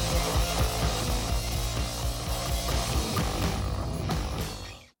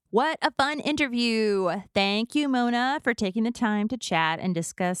 What a fun interview. Thank you, Mona, for taking the time to chat and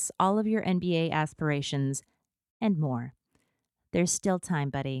discuss all of your NBA aspirations and more. There's still time,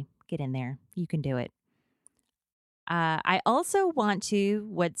 buddy. Get in there. You can do it. I also want to,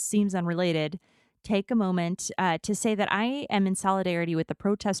 what seems unrelated, take a moment to say that I am in solidarity with the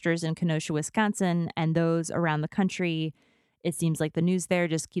protesters in Kenosha, Wisconsin, and those around the country. It seems like the news there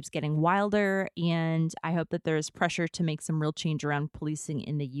just keeps getting wilder, and I hope that there's pressure to make some real change around policing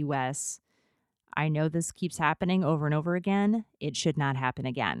in the U.S. I know this keeps happening over and over again. It should not happen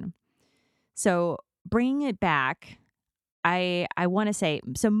again. So bringing it back, I want to say,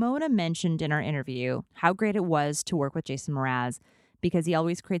 so Mona mentioned in our interview how great it was to work with Jason Mraz because he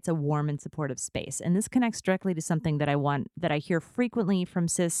always creates a warm and supportive space. And this connects directly to something that I hear frequently from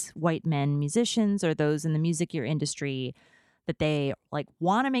cis white men musicians or those in the music gear industry, that they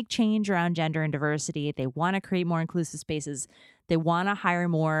want to make change around gender and diversity. They want to create more inclusive spaces. They want to hire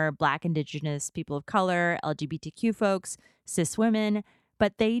more Black, Indigenous, people of color, LGBTQ folks, cis women,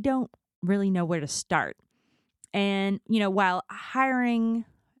 but they don't really know where to start. And, while hiring,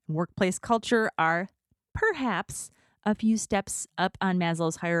 workplace culture are perhaps a few steps up on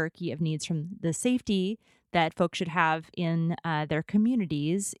Maslow's hierarchy of needs from the safety that folks should have in their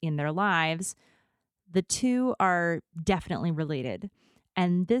communities, in their lives, the two are definitely related.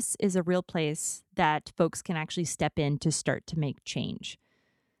 And this is a real place that folks can actually step in to start to make change.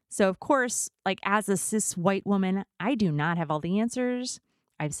 So, of course, as a cis white woman, I do not have all the answers.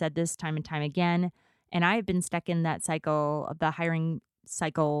 I've said this time and time again, and I've been stuck in that cycle of the hiring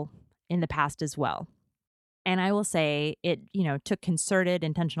cycle in the past as well. And I will say it, took concerted,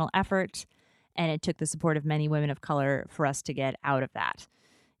 intentional effort, and it took the support of many women of color for us to get out of that.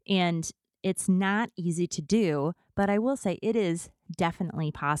 And it's not easy to do, but I will say it is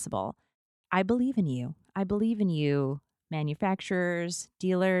definitely possible. I believe in you. I believe in you, manufacturers,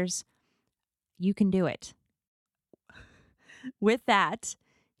 dealers. You can do it. With that,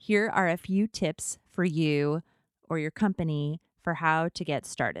 here are a few tips for you or your company for how to get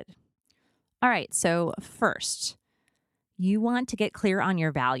started. All right, so first, you want to get clear on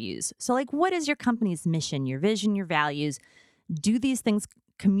your values. So what is your company's mission, your vision, your values? Do these things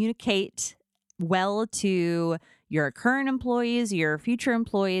communicate well to your current employees, your future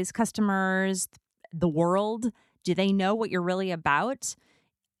employees, customers, the world? Do they know what you're really about?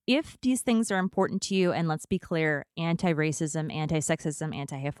 if these things are important to you, and let's be clear, anti-racism, anti-sexism,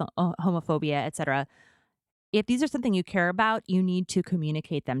 anti-homophobia, etc., if these are something you care about, you need to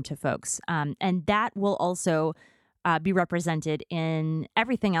communicate them to folks. And that will also be represented in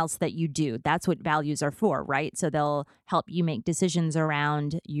everything else that you do. That's what values are for, right? So they'll help you make decisions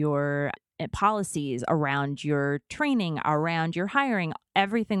around your policies, around your training, around your hiring.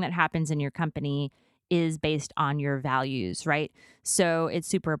 Everything that happens in your company is based on your values, right? So it's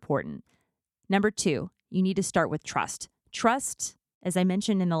super important. Number 2, you need to start with trust. Trust, as I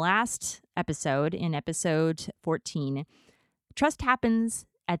mentioned in the last episode, in episode 14, trust happens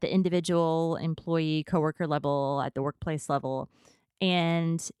at the individual, employee, coworker level, at the workplace level.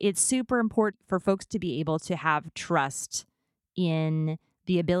 And it's super important for folks to be able to have trust in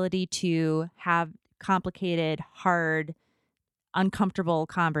the ability to have complicated, hard, uncomfortable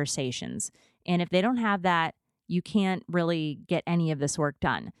conversations. And if they don't have that, you can't really get any of this work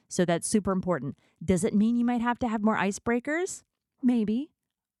done. So that's super important. Does it mean you might have to have more icebreakers? Maybe.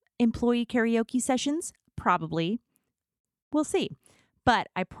 Employee karaoke sessions? Probably. We'll see. But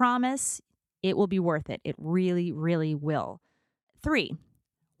I promise it will be worth it. It really, really will. 3,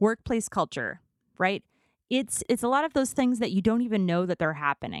 workplace culture, right? It's a lot of those things that you don't even know that they're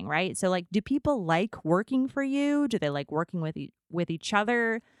happening, right? So like, do people like working for you? Do they like working with each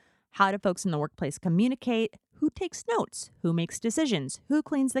other? How do folks in the workplace communicate? Who takes notes? Who makes decisions? Who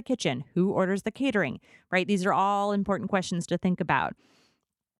cleans the kitchen? Who orders the catering, right? These are all important questions to think about.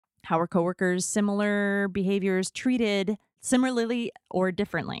 How are coworkers, similar behaviors treated similarly or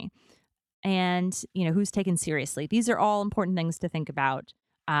differently? And, who's taken seriously? These are all important things to think about.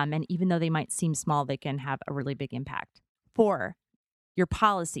 And even though they might seem small, they can have a really big impact. 4, your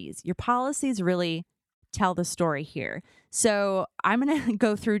policies. Your policies really tell the story here. So I'm going to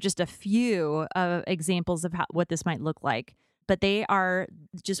go through just a few examples of what this might look like, but they are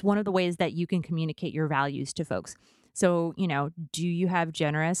just one of the ways that you can communicate your values to folks. So, do you have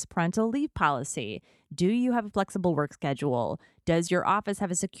generous parental leave policy? Do you have a flexible work schedule? Does your office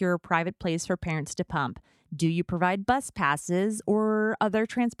have a secure private place for parents to pump? Do you provide bus passes or other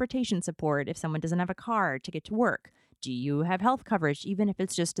transportation support if someone doesn't have a car to get to work? Do you have health coverage, even if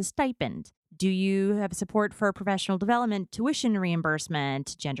it's just a stipend? Do you have support for professional development, tuition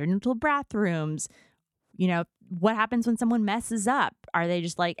reimbursement, gender-neutral bathrooms? What happens when someone messes up? Are they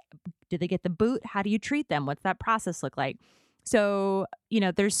just like, do they get the boot? How do you treat them? What's that process look like? So,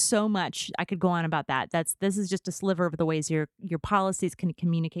 there's so much I could go on about that. This is just a sliver of the ways your policies can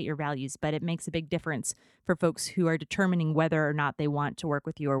communicate your values, but it makes a big difference for folks who are determining whether or not they want to work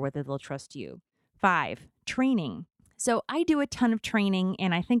with you or whether they'll trust you. 5, training. So I do a ton of training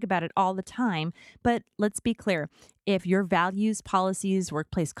and I think about it all the time, but let's be clear. If your values, policies,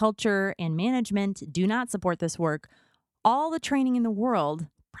 workplace culture, and management do not support this work, all the training in the world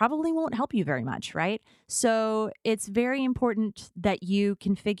probably won't help you very much, right? So it's very important that you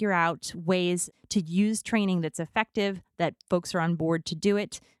can figure out ways to use training that's effective, that folks are on board to do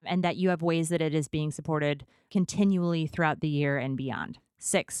it, and that you have ways that it is being supported continually throughout the year and beyond.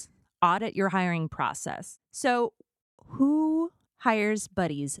 6, audit your hiring process. So who hires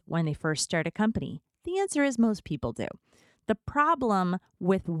buddies when they first start a company? The answer is most people do. The problem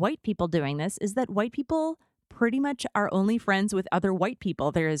with white people doing this is that white people pretty much are only friends with other white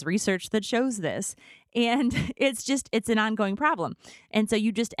people. There is research that shows this. And it's an ongoing problem. And so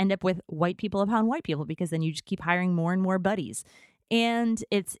you just end up with white people upon white people because then you just keep hiring more and more buddies. And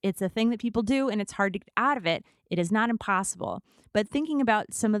it's a thing that people do and it's hard to get out of it. It is not impossible. But thinking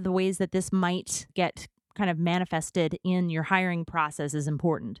about some of the ways that this might get kind of manifested in your hiring process is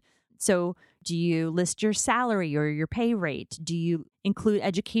important. So do you list your salary or your pay rate? Do you include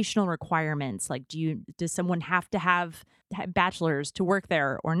educational requirements? Like, does someone have to have bachelor's to work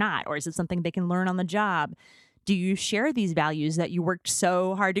there or not? Or is it something they can learn on the job? Do you share these values that you worked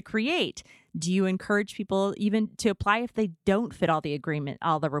so hard to create? Do you encourage people even to apply if they don't fit all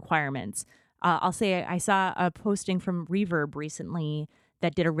the requirements? I'll say I saw a posting from Reverb recently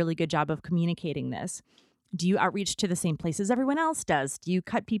that did a really good job of communicating this. Do you outreach to the same places everyone else does? Do you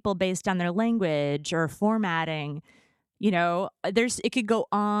cut people based on their language or formatting? It could go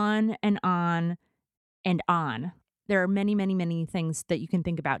on and on and on. There are many, many, many things that you can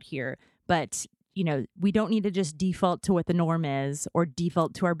think about here. But, we don't need to just default to what the norm is or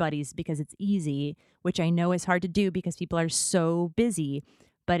default to our buddies because it's easy, which I know is hard to do because people are so busy.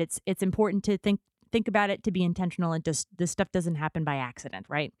 But it's important to think about it, to be intentional, and just this stuff doesn't happen by accident,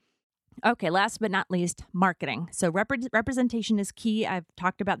 right? Okay, last but not least, marketing. So representation is key. I've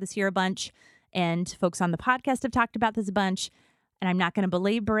talked about this here a bunch, and folks on the podcast have talked about this a bunch. And I'm not going to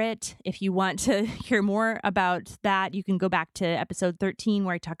belabor it. If you want to hear more about that, you can go back to episode 13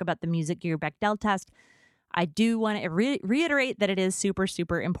 where I talk about the music gear Bechdel test. I do want to reiterate that it is super,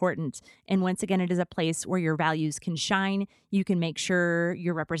 super important. And once again, it is a place where your values can shine. You can make sure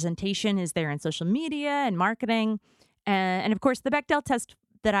your representation is there in social media and marketing. And of course, the Bechdel test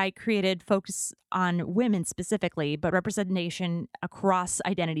that I created focus on women specifically, but representation across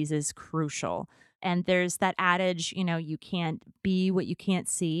identities is crucial. And there's that adage, you can't be what you can't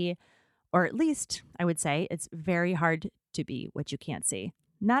see, or at least I would say it's very hard to be what you can't see.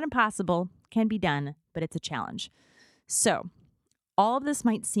 Not impossible, can be done, but it's a challenge. So all of this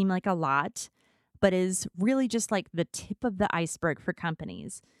might seem like a lot, but is really just like the tip of the iceberg for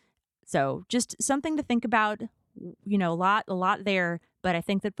companies. So just something to think about, a lot there, but I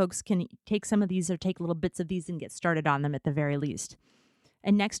think that folks can take some of these or take little bits of these and get started on them at the very least.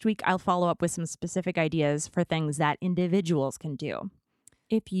 And next week, I'll follow up with some specific ideas for things that individuals can do.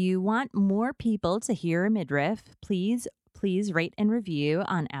 If you want more people to hear a midriff, please rate and review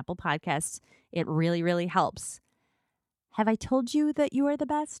on Apple Podcasts. It really, really helps. Have I told you that you are the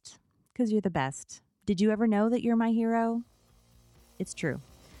best? Because you're the best. Did you ever know that you're my hero? It's true.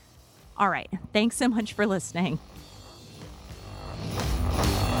 All right. Thanks so much for listening.